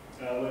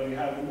 where you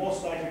have the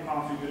most likely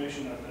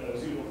configuration at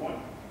 0 point,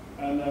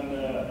 and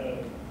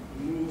then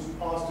moves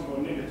positive or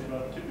negative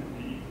are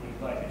typically equally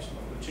likely, so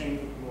the chain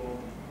would go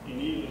in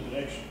either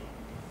direction.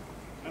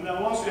 And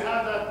then once you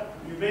have that,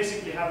 you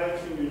basically have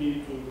everything you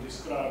need to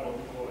describe what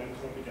we call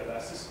entropic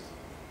elasticity.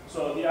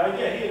 So the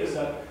idea here is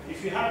that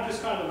if you have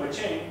this kind of a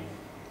chain,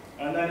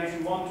 and then if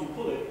you want to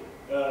pull it,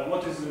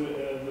 what is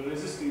the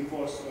resisting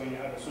force when you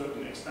have a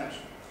certain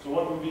expansion? So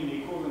what would be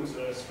the equivalent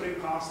spring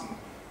constant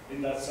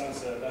in that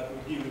sense that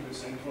would give you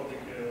this entropic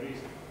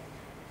reason?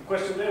 The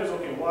question there is,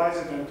 okay, why is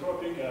it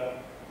entropic?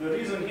 The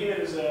reason here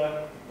is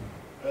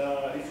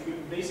if you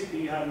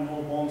basically have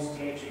no bond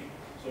stretching.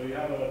 So you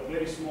have a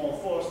very small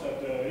force that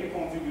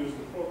reconfigures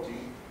the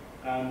protein,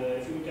 and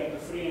if you look at the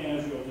free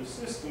energy of the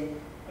system,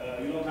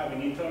 you don't have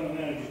an internal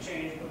energy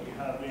change, but you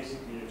have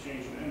basically a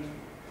change in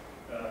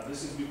entropy.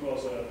 This is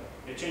because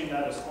a chain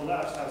that is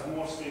collapsed has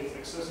more states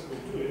accessible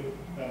to it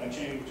than a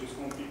chain which is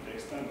completely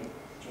extended,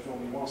 which has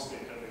only one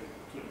state available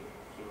to it.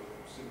 So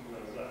simple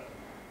as that.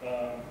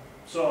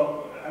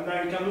 And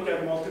then you can look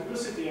at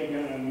multiplicity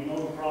again, and you know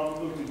the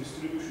probability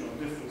distribution of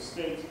different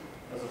states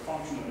as a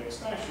function of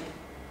expansion.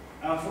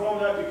 And from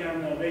that, you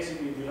can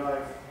basically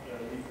derive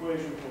the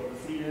equation for the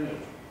free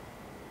energy.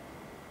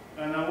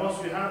 And then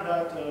once we have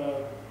that,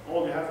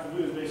 all we have to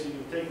do is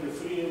basically take the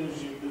free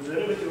energy, the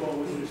derivative of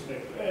with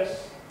respect to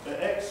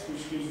x,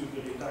 which gives you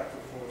the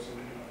retractive force in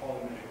a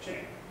polymeric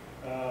chain.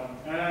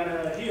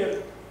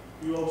 Here,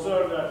 you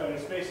observe that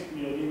it's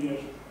basically a linear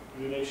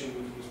relation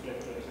with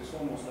respect to x. It's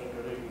almost like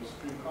a regular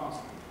spring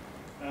constant.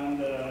 And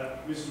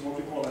this is what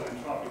we call an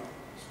entropic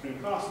spring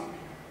constant.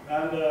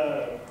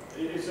 And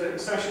it's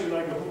essentially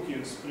like a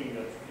Hookean spring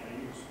that you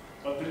can use.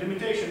 But the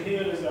limitation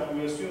here is that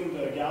we assume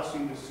the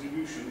Gaussian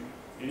distribution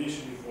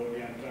initially for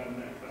the end-to-end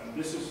length. And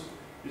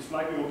this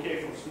might be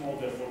okay for small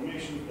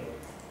deformations,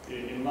 but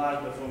in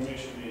large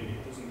deformation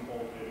it doesn't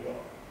hold very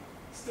well.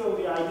 Still,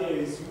 the idea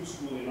is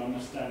useful in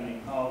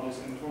understanding how this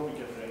entropic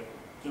effect,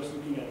 just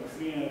looking at the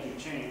free energy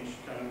change,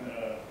 can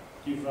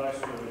give rise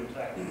to a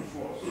retractive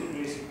force. So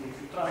basically,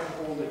 if you try to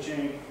hold the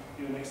chain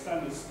in an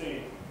extended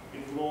state,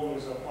 it will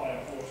always apply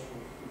a force to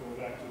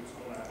go back to its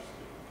collapse state.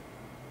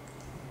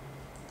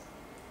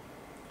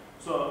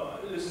 So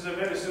this is a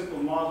very simple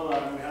model,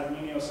 and we had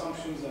many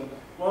assumptions. And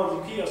one of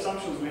the key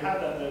assumptions we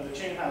had that the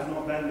chain has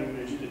no bending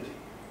rigidity.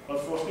 But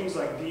for things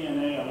like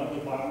DNA and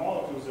other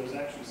biomolecules, there's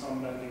actually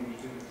some bending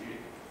rigidity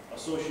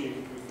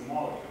associated with the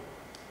molecule.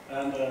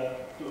 And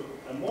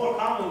a more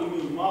commonly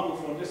used model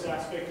for this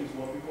aspect is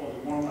what we call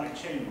the Warnite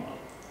chain model.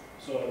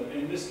 So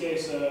in this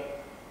case,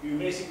 you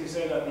basically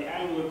say that the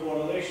angular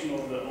correlation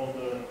of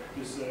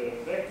these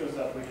vectors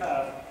that we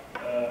have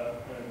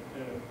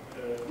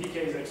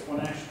decays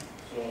exponentially.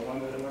 So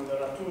when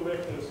there are two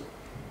vectors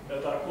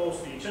that are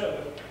close to each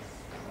other,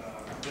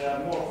 they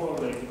are more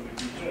correlated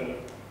with each other.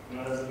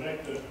 Whereas a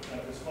vector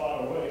that is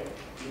far away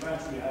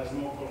eventually has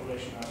no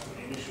correlation as to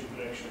the initial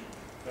direction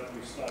that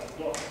we started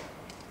off.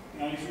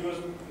 Now, if you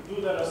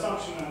do that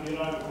assumption and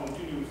derive a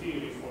continuum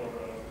theory for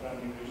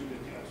bending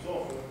rigidity and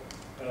so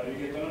forth,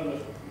 you get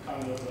another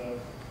kind of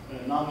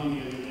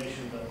nonlinear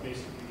relation that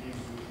basically gives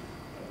you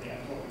the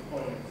entropic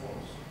Poynting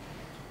force.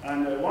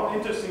 And one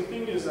interesting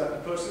thing is that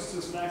the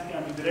persistence length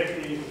can be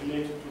directly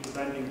related to the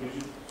bending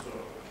rigidity. So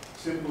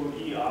simple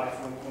EI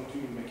from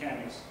continuum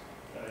mechanics.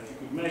 If you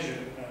could measure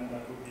it, then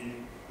that would be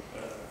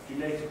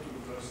related to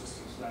the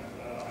persistence length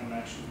I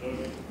mentioned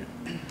earlier.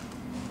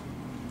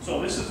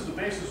 So this is the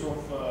basis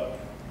of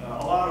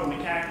a lot of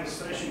mechanical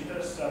stretching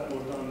tests that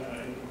were done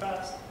in the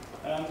past.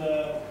 And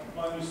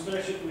when you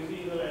stretch it with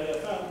either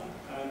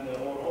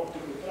AFM or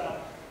optical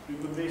trap, you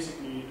could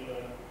basically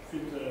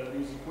fit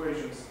these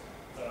equations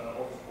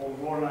of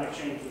Warnite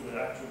chain to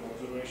the actual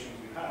observations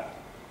we had.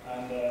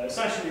 And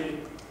essentially,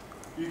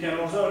 you can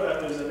observe that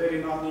there's a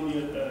very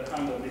nonlinear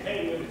kind of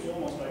behavior. It's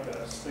almost like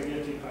a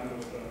spaghetti kind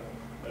of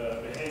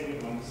behavior.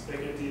 When the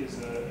spaghetti is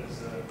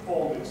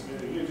cold, it's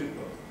very rigid,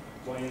 but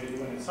when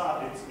it's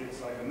hot,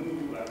 it's like a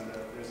noodle, and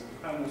there's a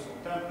dependence on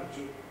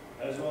temperature,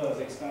 as well as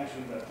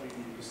expansion that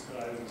really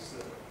describes this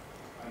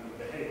kind of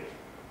behavior.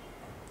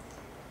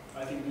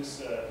 I think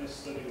this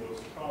study was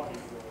probably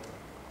for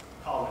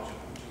collagen,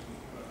 which is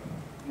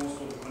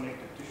most of the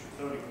connective tissue,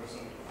 30% of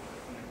the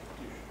connective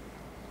tissue.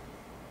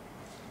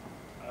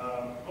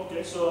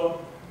 Okay,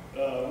 so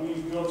we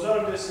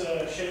observe this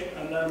shape,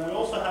 and then we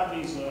also have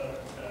these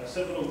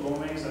several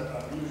domains that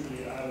are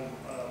usually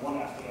one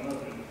after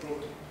another in the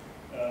protein.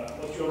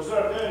 What you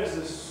observe there is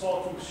this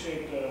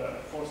sawtooth-shaped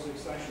force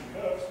extraction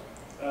curves,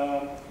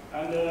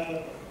 and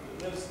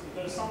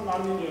there's some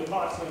nonlinear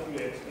parts that we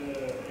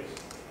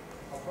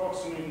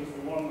approximated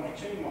for one like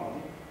chain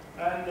model,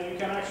 and you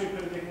can actually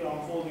predict the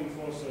unfolding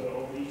force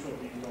of each of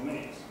these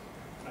domains.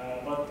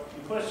 But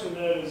the question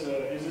there is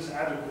this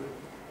adequate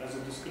as a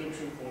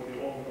description for the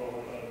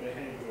overall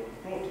behavior of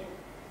the protein?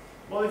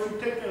 Well, if you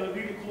take a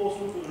really close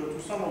look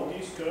to some of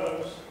these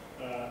curves,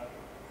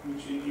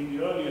 which in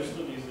the earlier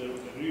studies,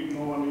 really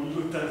no one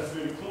looked at it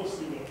very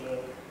closely,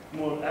 but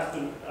more after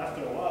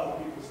a while,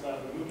 people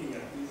started looking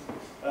at these.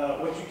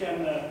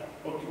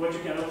 What you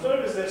can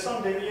observe is there's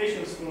some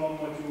deviations from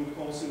what you would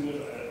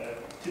consider a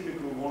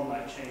typical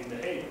one-night chain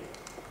behavior.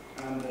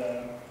 And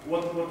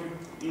what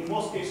you, in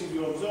most cases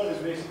you observe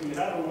is basically you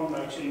have a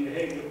one-night chain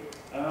behavior,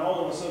 and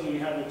all of a sudden you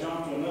have a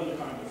jump to another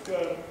kind of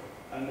curve,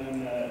 and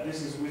then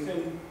this is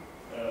within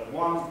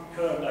one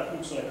curve that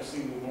looks like a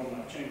single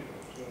one-night chain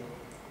curve.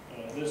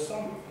 So there's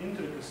some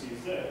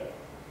intricacies there.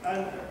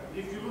 And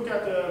if you look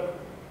at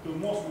the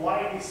most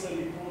widely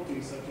studied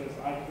proteins, such as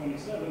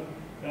I-27,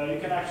 you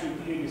can actually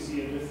clearly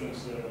see a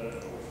difference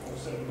of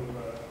several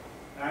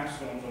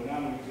angstroms or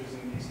nanometers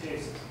in these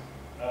cases.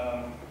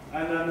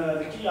 And then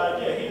the key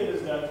idea here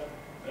is that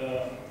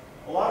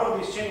a lot of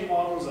these chain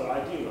models are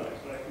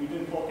idealized. Right? We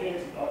didn't talk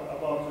anything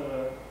about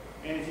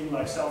anything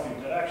like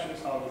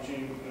self-interactions, how the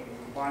chain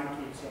will bind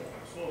to itself,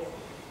 and so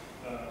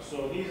forth.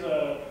 So these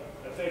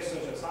effects,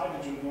 such as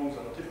hydrogen bonds,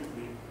 are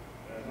typically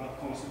not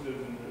considered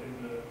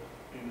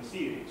in the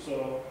theory.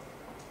 So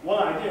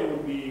one idea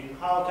would be,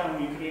 how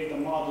can we create a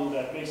model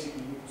that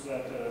basically looks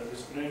at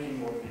this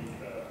breaking of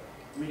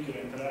the weaker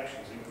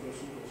interactions in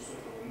pursuit of sort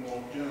of a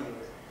more general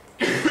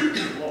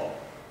law.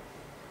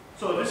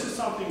 So this is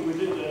something we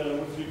did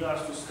with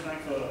regards to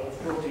strength of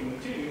protein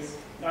materials.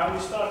 Now we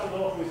started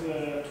off with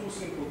two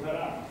simple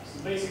parameters.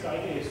 The basic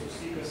idea is to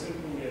seek a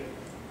simple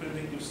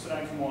predictive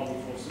strength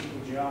model for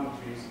simple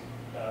geometries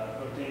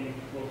pertaining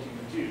to protein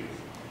materials.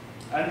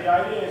 And the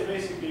idea is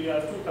basically you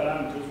have two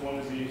parameters. One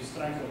is the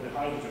strength of the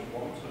hydrogen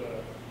bonds,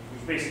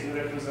 which basically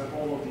represent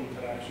all of the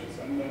interactions.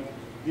 And then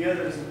the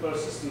other is the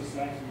persistence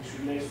strength, which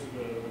relates to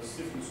the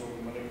stiffness of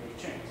the molecular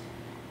chains.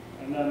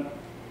 And then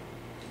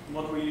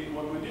what we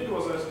did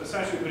was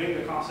essentially bring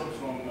the concept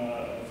from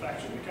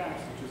fracture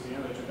mechanics, which is the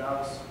energy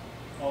balance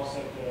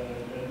concept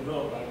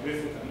developed by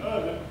Griffith and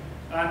Erwin.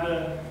 And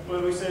where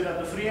we say that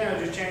the free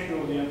energy change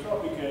of the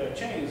entropic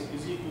chains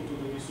is equal to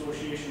the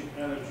dissociation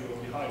energy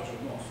of the hydrogen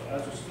bonds. So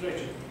as you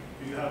stretch it,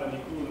 you have an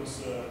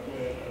equivalence where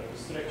the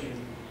stretching,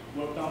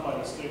 work done by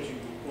the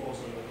stretching will cause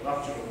a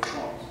rupture of the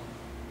bonds.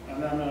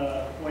 And then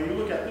when you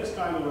look at this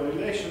kind of a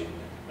relation,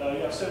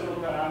 you have several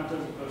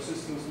parameters: the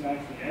persistence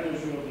length, the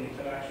energy of the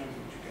interactions,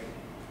 which you can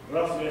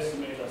roughly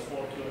estimate as 4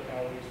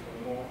 kilocalories per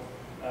mole,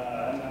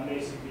 and then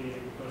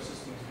basically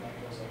persistence length,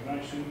 as I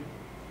mentioned,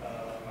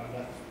 and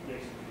that's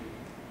basically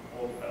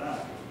all the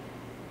parameters.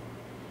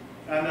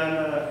 And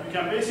then you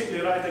can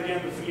basically write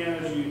again the free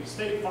energy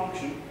state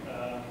function,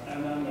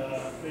 and then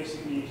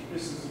basically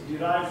this is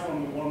derived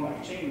from the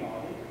one-like chain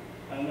model,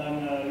 and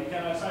then you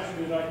can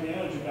essentially write the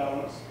energy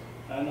balance,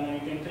 and then you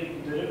can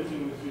take the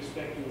derivative with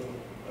respect to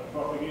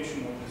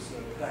propagation of this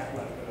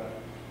crack-like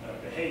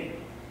behavior.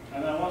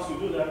 And then once you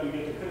do that, you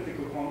get a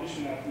critical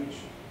condition at which,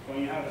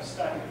 when you have a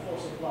static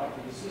force applied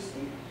to the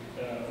system,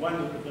 when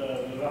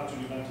the rupture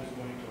event is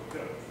going to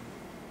occur.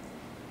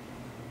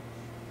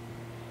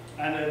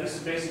 And this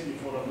is basically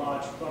for a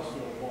large cluster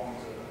of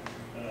bonds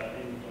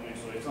in the domain,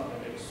 so it's not a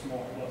very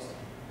small cluster.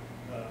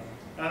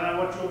 And then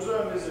what you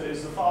observe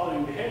is the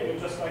following behavior.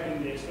 Just like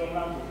in the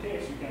experimental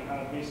case, you can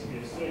have basically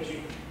a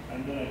stretching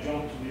and then a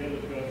jump to the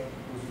other curve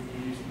whose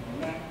released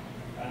on that,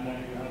 and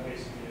then you have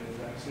basically a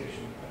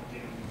relaxation at the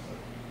end of the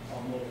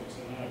unloaded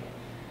scenario.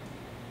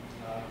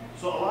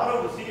 So a lot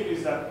of the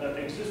theories that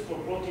exist for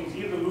proteins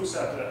either looks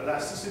at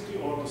elasticity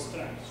or the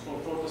strength.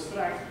 For the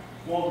strength,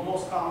 one of the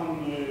most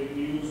commonly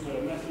used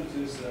methods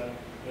is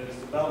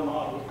the Bell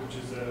model, which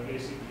is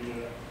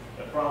basically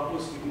a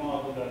probabilistic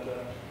model that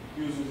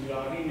uses the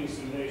Arrhenius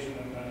relation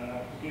and an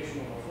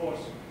application of a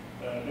force,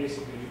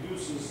 basically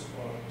reduces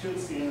or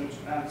tilts the energy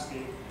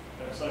landscape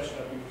such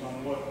that you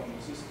can work on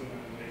the system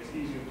and it's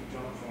easier to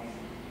jump from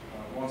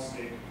one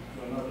state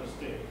to another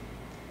state.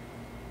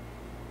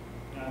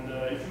 And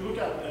if you look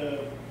at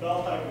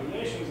Bell-type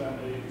relations, and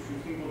if you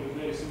think of it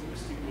very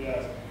simplistically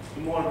as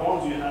the more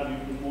bonds you have,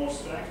 the more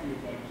strength you're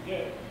going to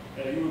get,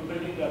 you would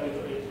predict that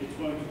it's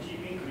going to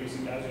keep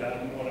increasing as you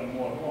add more and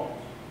more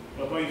bonds.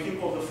 But when you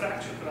think of the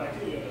fracture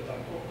criteria that I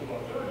talked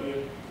about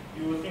earlier,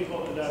 you would think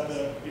of that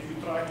if you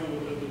try to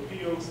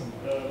peel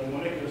the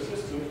molecular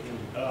system,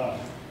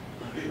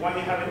 when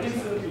you have an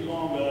infinitely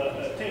long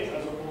tape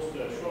as opposed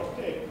to a short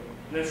tape,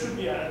 there should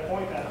be a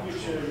point at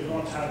which you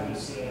don't have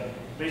this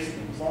basic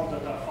bonds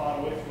that are far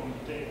away from the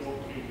tape. Don't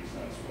really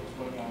sense what's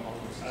going on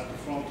at the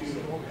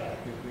frontier of that.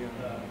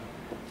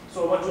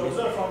 So what you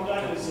observe from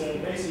that is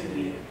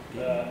basically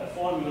a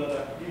formula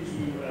that gives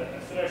you a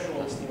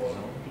threshold for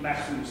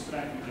maximum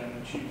strength you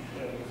can achieve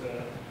with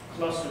a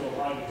cluster of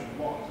hydrogen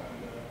bonds.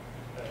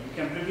 And You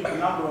can predict the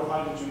number of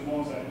hydrogen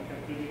bonds and you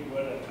can predict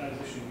where that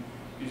transition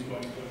is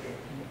going to occur.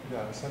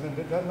 Yeah, so then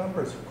that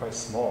number is quite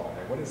small.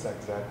 Right? What is that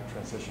exact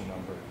transition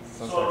number?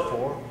 Sounds So, like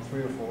 4,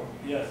 3 or 4?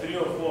 Yeah, 3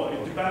 or 4.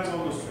 It depends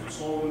on the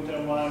solvent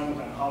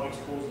environment and how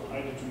exposed the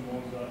hydrogen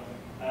bonds are.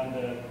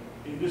 And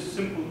in this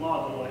simple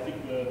model, I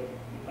think the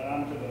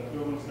parameter that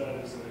governs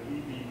that is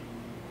EB.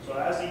 So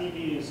as EB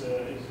is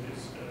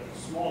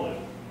smaller,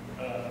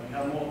 you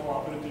have more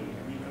cooperative,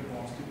 weaker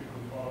bonds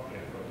typically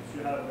cooperate. But if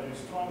you have a very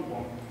strong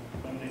bond,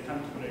 then they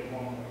tend to break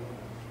one another.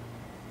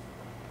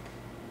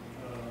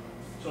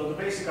 So the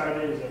basic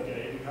idea is that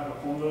you have a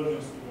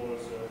convergence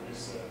towards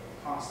this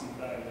constant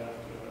value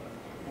after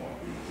point.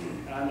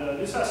 And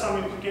this has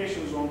some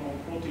implications on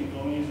protein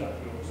domains that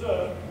we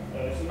observe.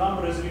 If the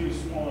number is really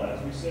small, as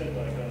we said,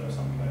 like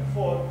something like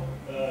 4,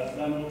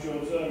 then what you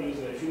observe is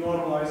if you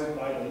normalize it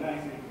by the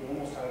length, you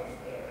almost have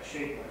a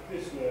shape like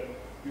this, where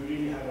you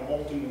really have an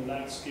optimal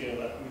length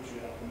scale at which you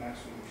have the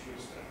maximum shear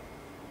strength.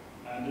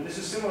 And this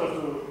is similar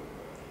to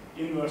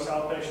inverse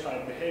Alpers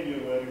type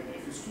behavior, where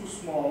if it's too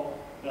small,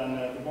 then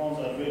the bonds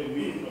are very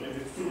weak, but if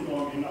it's too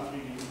long, you're not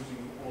really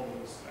using all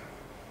of the strength.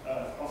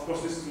 Of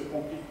course, this is a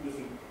completely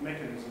different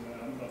mechanism,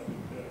 but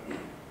the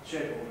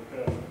shape of the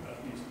curve at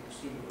least looks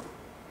similar.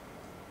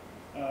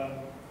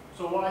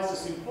 So why is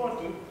this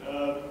important?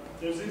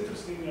 There's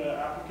interesting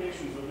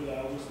applications of it.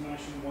 I'll just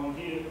mention one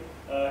here.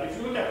 If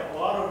you look at a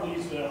lot of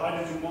these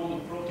hydrogen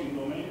bonded protein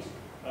domains,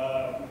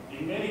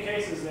 in many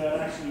cases they are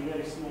actually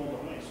very small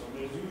domains. So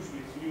there's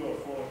usually 3 or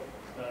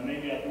 4,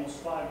 maybe at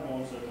most 5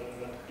 bonds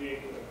that create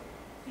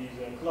these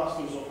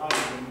clusters of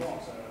hydrogen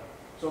bonds.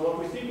 So what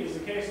we think is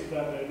the case is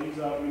that these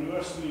are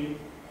universally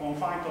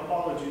confined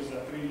topologies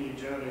that really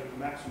generate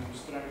maximum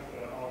strength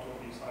out of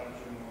these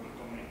hydrogen bonded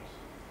domains.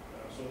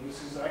 So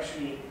this is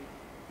actually,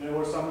 there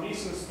were some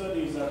recent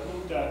studies that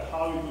looked at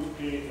how you could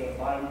create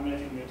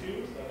biomimetic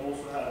materials that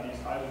also have these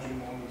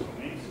hydrogen bonded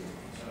domains.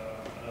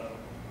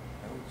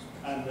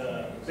 And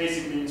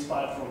basically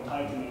inspired from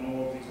Keten and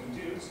all of these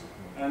materials.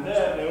 And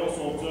there they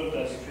also observed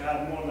that if you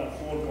have more than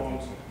 4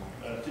 bonds,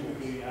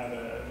 typically you have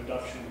a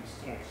reduction in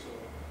strength. So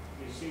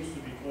it seems to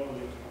be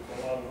correlated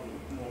with a lot of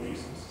the more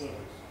recent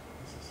studies.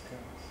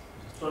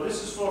 So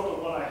this is sort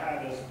of what I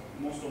had as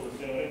most of the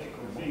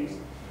theoretical things.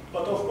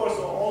 But of course,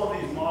 all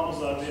of these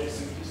models are very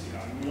simplistic.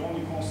 I mean, we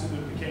only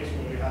consider the case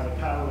where you have a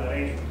parallel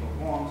arrangement of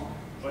bonds.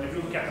 But if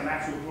you look at an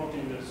actual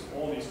protein, there's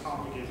all these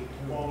complicated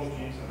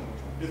topologies and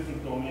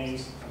different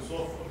domains and so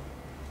forth.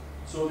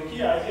 So the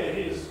key idea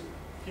here is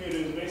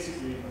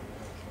basically,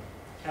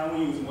 can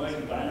we use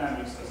molecular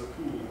dynamics as a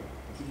tool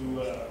to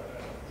do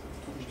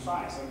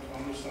science and to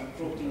understand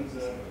proteins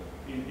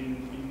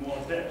in more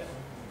depth?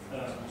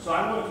 So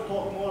I'm going to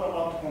talk more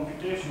about the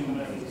computational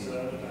methods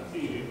than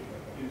theory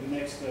in the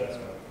next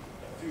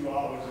few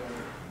hours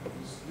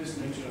of this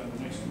lecture and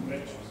the next 2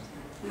 lectures.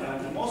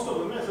 And most of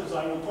the methods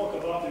I will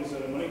talk about is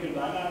molecular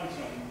dynamics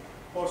and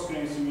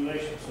coarse-grained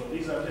simulation. So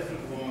these are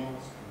different from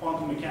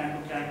quantum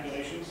mechanical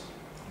calculations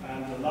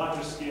and the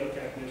larger scale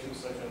calculations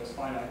such as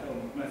finite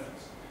element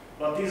methods.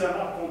 But these are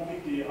not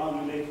completely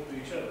unrelated to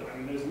each other. I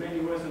mean, there's many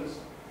methods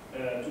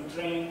to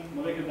train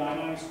molecular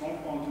dynamics from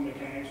quantum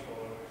mechanics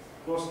or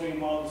coarse-grained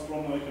models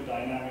from molecular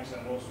dynamics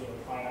and also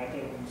finite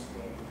elements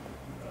from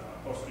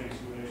coarse-grained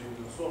simulations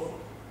and so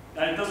forth.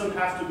 And it doesn't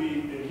have to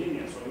be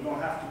linear, so you don't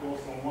have to go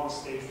from one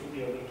stage to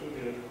the other, to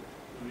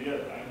the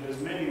other. And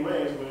there's many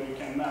ways where you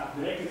can map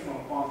directly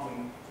from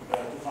quantum to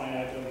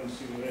finite element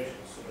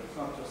simulations. So it's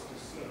not just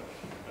this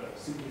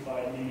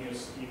simplified linear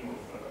scheme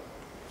of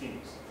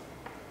things.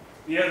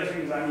 The other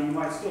thing is, I mean, you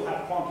might still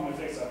have quantum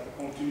effects at the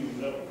continuum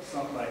level. It's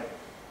not like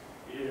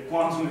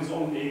quantum is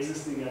only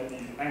existing at the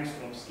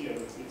angstrom scale.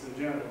 It's a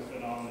general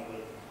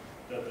phenomenon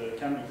that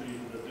can be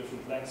treated at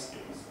different length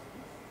scales.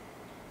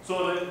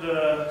 So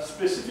the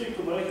specific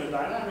to molecular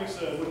dynamics,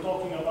 we're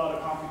talking about a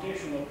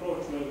computational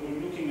approach where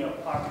we're looking at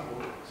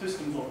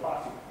systems of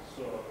particles.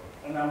 So,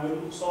 and then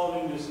we're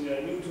solving this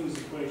Newton's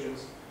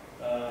equations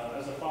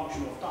as a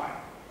function of time.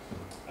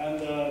 And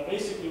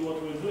basically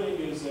what we're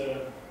doing is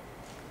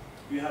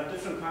you have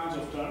different kinds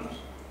of terms.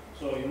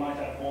 So you might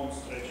have bond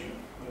stretching,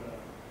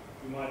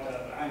 you might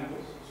have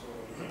angles, so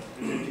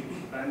the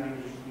bending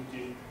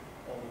rigidity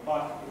of the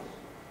particles.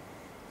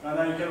 And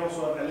then you can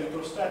also have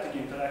electrostatic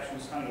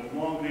interactions, kind of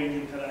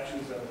long-range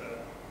interactions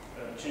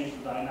that change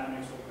the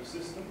dynamics of the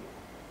system.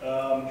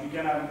 You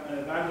can have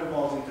van der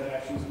Waals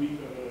interactions, weak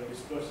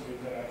dispersive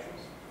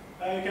interactions.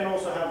 And you can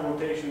also have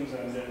rotations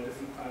and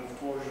different kinds of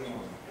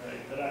torsional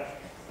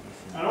interactions.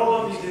 And all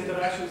of these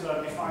interactions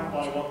are defined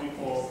by what we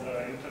call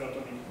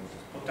interatomic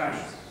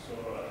potentials.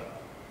 So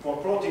for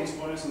proteins,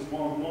 for instance,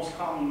 one of the most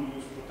commonly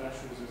used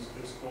potentials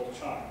is called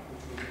charm,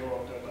 which was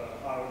developed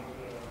at Harvard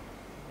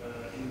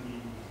in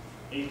the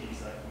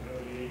 80s, I think,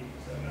 early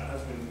 80s, and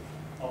has been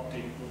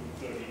updated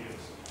over 30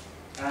 years.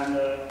 And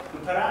the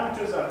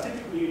parameters are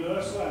typically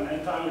universal and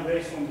entirely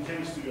based on the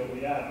chemistry of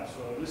the atom.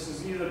 So this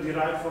is either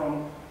derived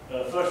from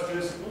first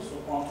principles, so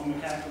quantum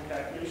mechanical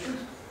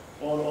calculations,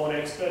 or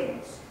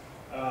experiments.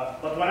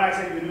 But when I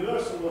say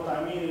universal, what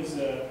I mean is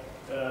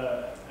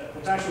a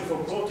potential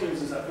for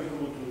proteins is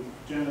applicable to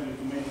generally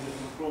to many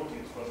different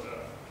proteins, but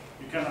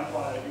you can't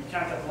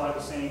apply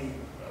the same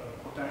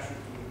potential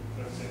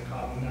to, let's say,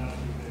 carbon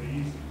nanotubes very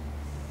easily.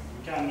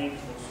 You can make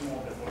for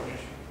small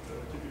deformation.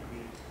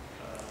 Typically,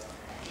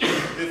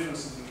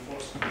 differences in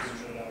force in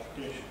their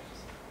applications.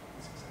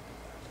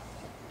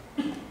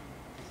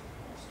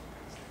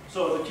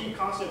 So the key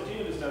concept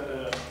here is that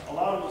a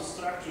lot of the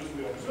structures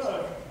we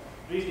observe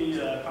really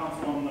come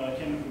from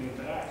chemical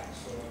interactions.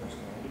 So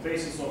the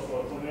basis of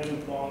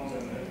covalent bonds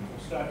and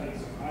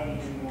electrostatics,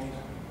 hydrogen bonds,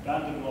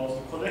 van der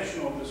Waals, the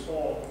collection of this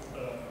whole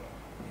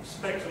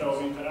spectra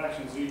of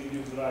interactions really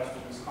gives rise to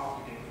this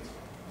complicated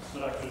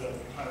structure that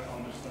we try to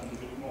understand a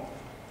bit more.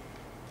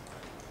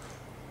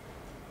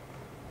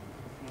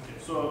 Okay,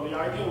 so the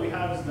idea we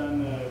have is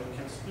then we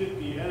can split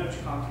the energy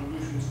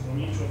contributions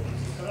from each of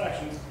these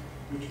interactions,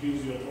 which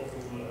gives you a total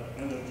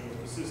energy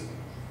of the system.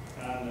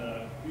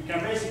 And you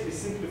can basically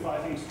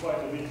simplify things quite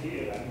a bit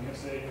here, and you can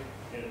say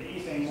the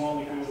ethane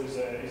molecule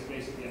is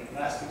basically an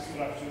elastic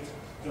structure,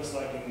 just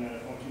like in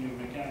continuum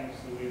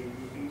mechanics, the way we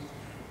do things.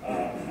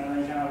 And then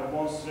you can have a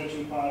bond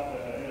stretching part,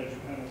 energy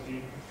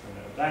penalty,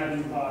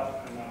 binding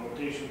part, and a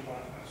rotation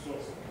part, and so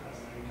forth.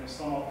 And you can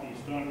sum up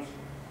these terms,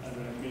 and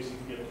then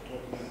basically get the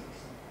total energy.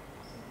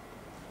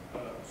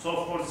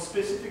 So for the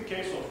specific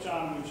case of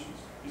Chan, which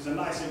is a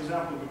nice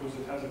example because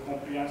it has a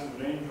comprehensive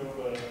range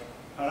of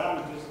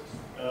parameters,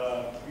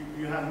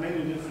 you have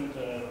many different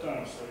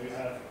terms. So you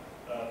have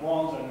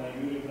bonds, and then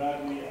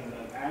unigradally, and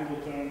then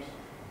angle terms,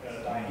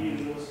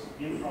 dihedrals,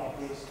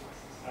 impropers,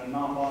 and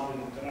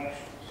non-bonded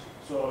interactions.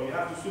 So you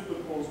have to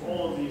superimpose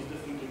all of these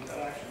different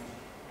interactions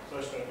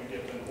such that you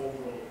get an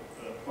overall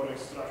correct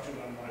structure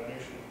and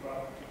vibrational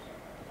properties.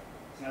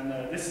 And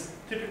this is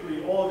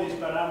typically all these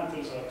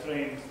parameters are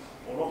trained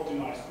or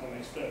optimized from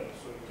experiments.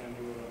 So you can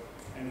do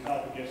any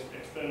type of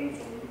experiments,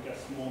 or look at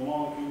small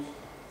molecules,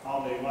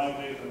 how they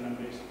vibrate, and then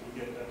basically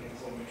get that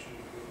information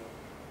through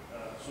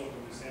sort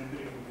of this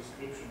empirical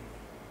description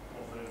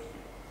of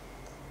everything.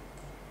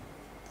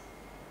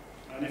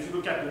 And if you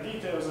look at the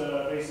details,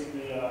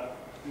 basically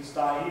these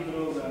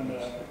dihedrals and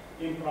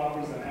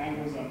impropers and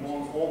angles and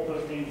bonds all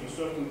pertain to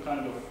certain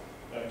kind of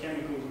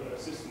chemical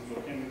systems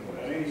or chemical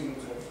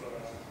arrangements of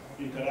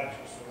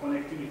interactions. So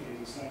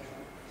connectivity is essential.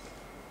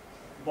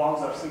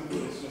 Bonds are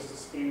simple, it's just a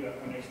spring that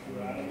connects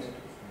two atoms.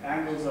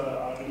 Angles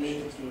are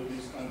related to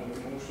these kind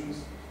of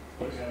motions.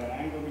 So you have an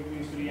angle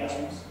between three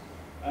atoms.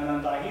 And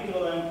then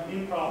dihedral and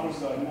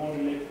impropers are more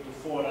related to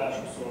four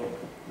atoms. So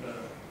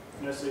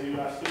let's say you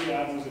have three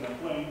atoms in a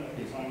plane, that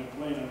define a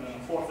plane, and then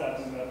a fourth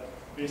atom that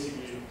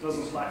basically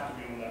doesn't like to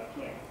be on that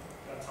plane.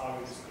 That's how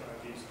we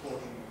describe these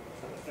torsion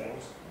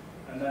effects.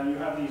 And then you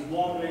have these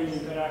long-range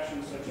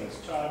interactions such as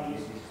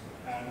charges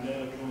and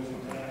electrons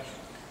interactions.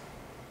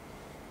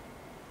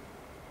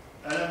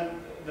 And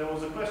then there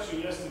was a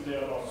question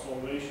yesterday about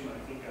solvation, I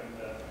think,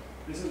 and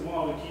this is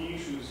one of the key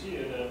issues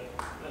here,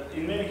 that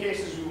in many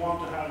cases you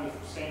want to have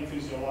the same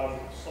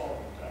physiological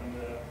solvent and,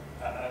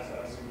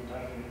 as you would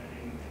have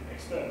in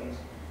experiments,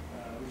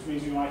 which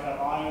means you might have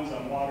ions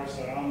and water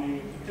surrounding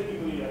it,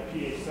 typically at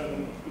pH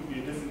 7, it could be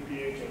a different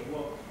pH as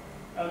well.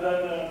 And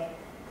then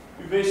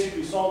you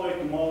basically solvate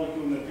the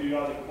molecule in a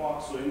periodic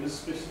box. So in this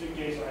specific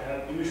case, I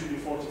had initially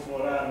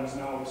 44 atoms,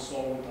 now with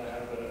solvent I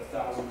have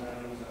 1,000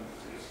 atoms, and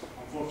it's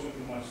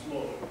unfortunately much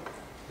slower.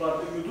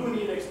 But you do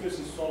need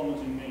explicit solvent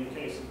in many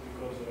cases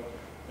because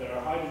there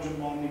are hydrogen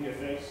bonding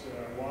effects,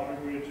 there are water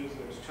bridges,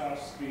 there's charge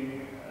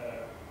screening,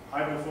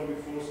 hydrophobic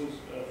forces,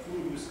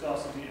 fluid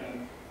viscosity,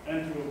 and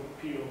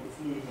entropy of the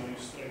fluid when you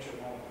stretch a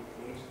molecule,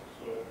 for instance.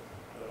 So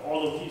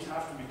all of these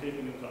have to be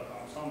taken into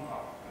account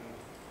somehow, and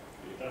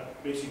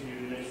that basically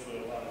relates to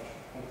a large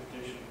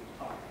computation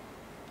time.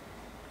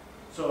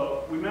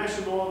 So we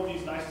mentioned all of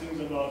these nice things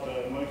about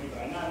molecular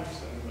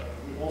dynamics, and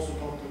we've also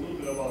talked a little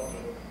bit about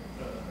the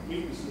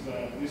weaknesses.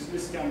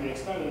 This can be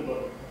expanded,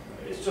 but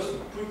it's just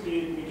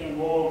quickly we can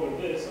go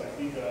over this. I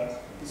think the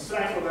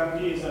strength of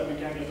MD is that we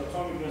can get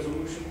atomic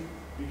resolution,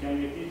 we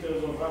can get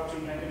details of rupture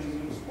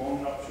mechanisms,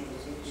 bond ruptures,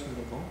 etc.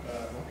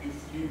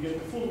 You get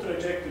the full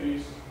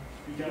trajectories.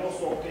 You can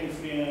also obtain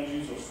free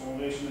energies or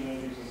solvation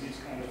energies and these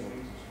kind of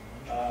things.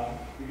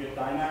 You get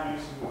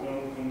dynamics,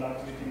 thermal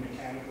conductivity,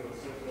 mechanical,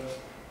 etc.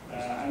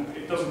 And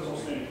it doesn't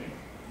cost anything.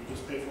 You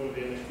just pay for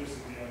the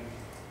electricity and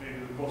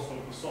maybe the cost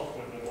of the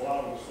software, but a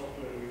lot of the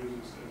software we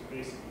use is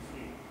basically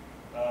free.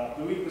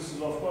 The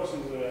weaknesses, of course,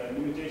 is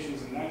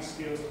limitations in length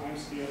scales, time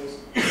scales.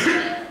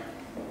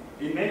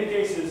 In many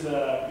cases,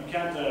 you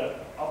can't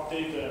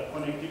update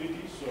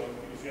connectivity, so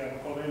if you have a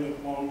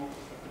covalent bond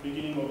at the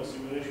beginning of a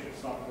simulation,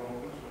 it's not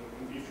broken. So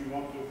if you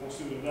want to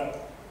consider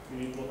that,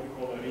 we need what we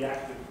call a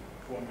reactive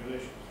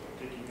formulation, so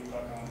taking into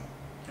account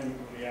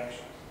chemical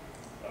reactions.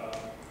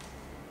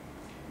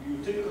 You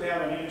typically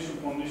have an initial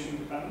condition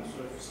dependence,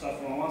 so if you start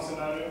from one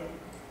scenario,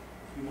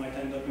 you might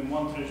end up in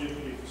one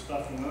trajectory. If you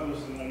start from another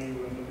scenario,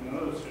 you end up in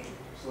another trajectory.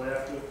 So you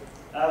have to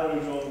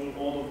average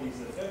all of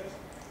these effects.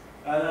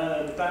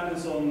 And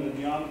dependence on the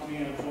geometry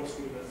and force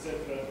field,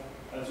 etc.,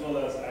 as well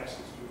as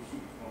access to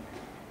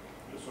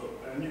supercomputing. So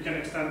and you can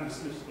extend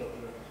this list, but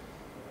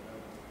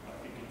I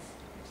think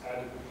it's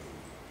adequate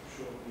to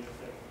show the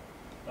effect.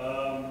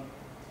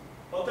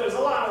 But there's a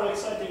lot of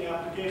exciting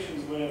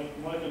applications where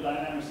molecular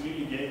dynamics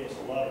really gave us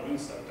a lot of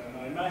insight. And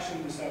I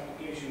mentioned this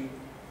application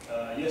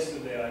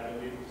yesterday, I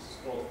believe. It's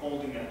called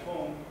Folding at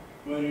Home,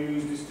 where you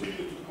use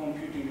distributed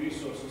computing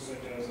resources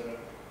such as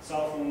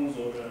cell phones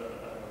or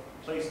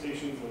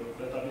PlayStations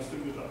that are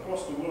distributed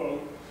across the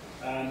world.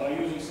 And by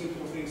using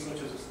simple things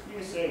such as a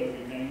screensaver,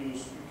 you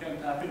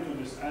can tap into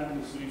this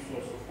endless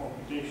resource of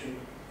computation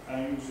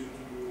and use it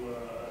to do,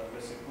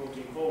 let's say,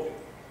 protein coding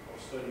or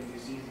study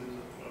diseases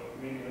or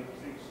many other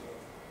things.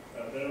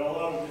 So there are a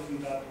lot of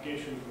different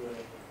applications where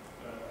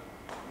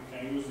you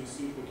can use these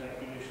simple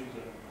calculations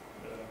and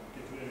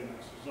get very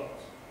nice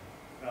results.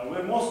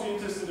 We're mostly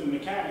interested in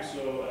mechanics,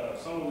 so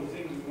some of the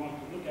things we want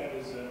to look at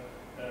is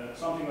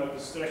something like the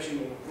stretching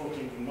of a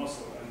protein in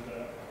muscle and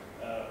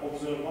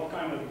observe what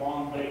kind of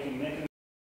bond breaking mechanism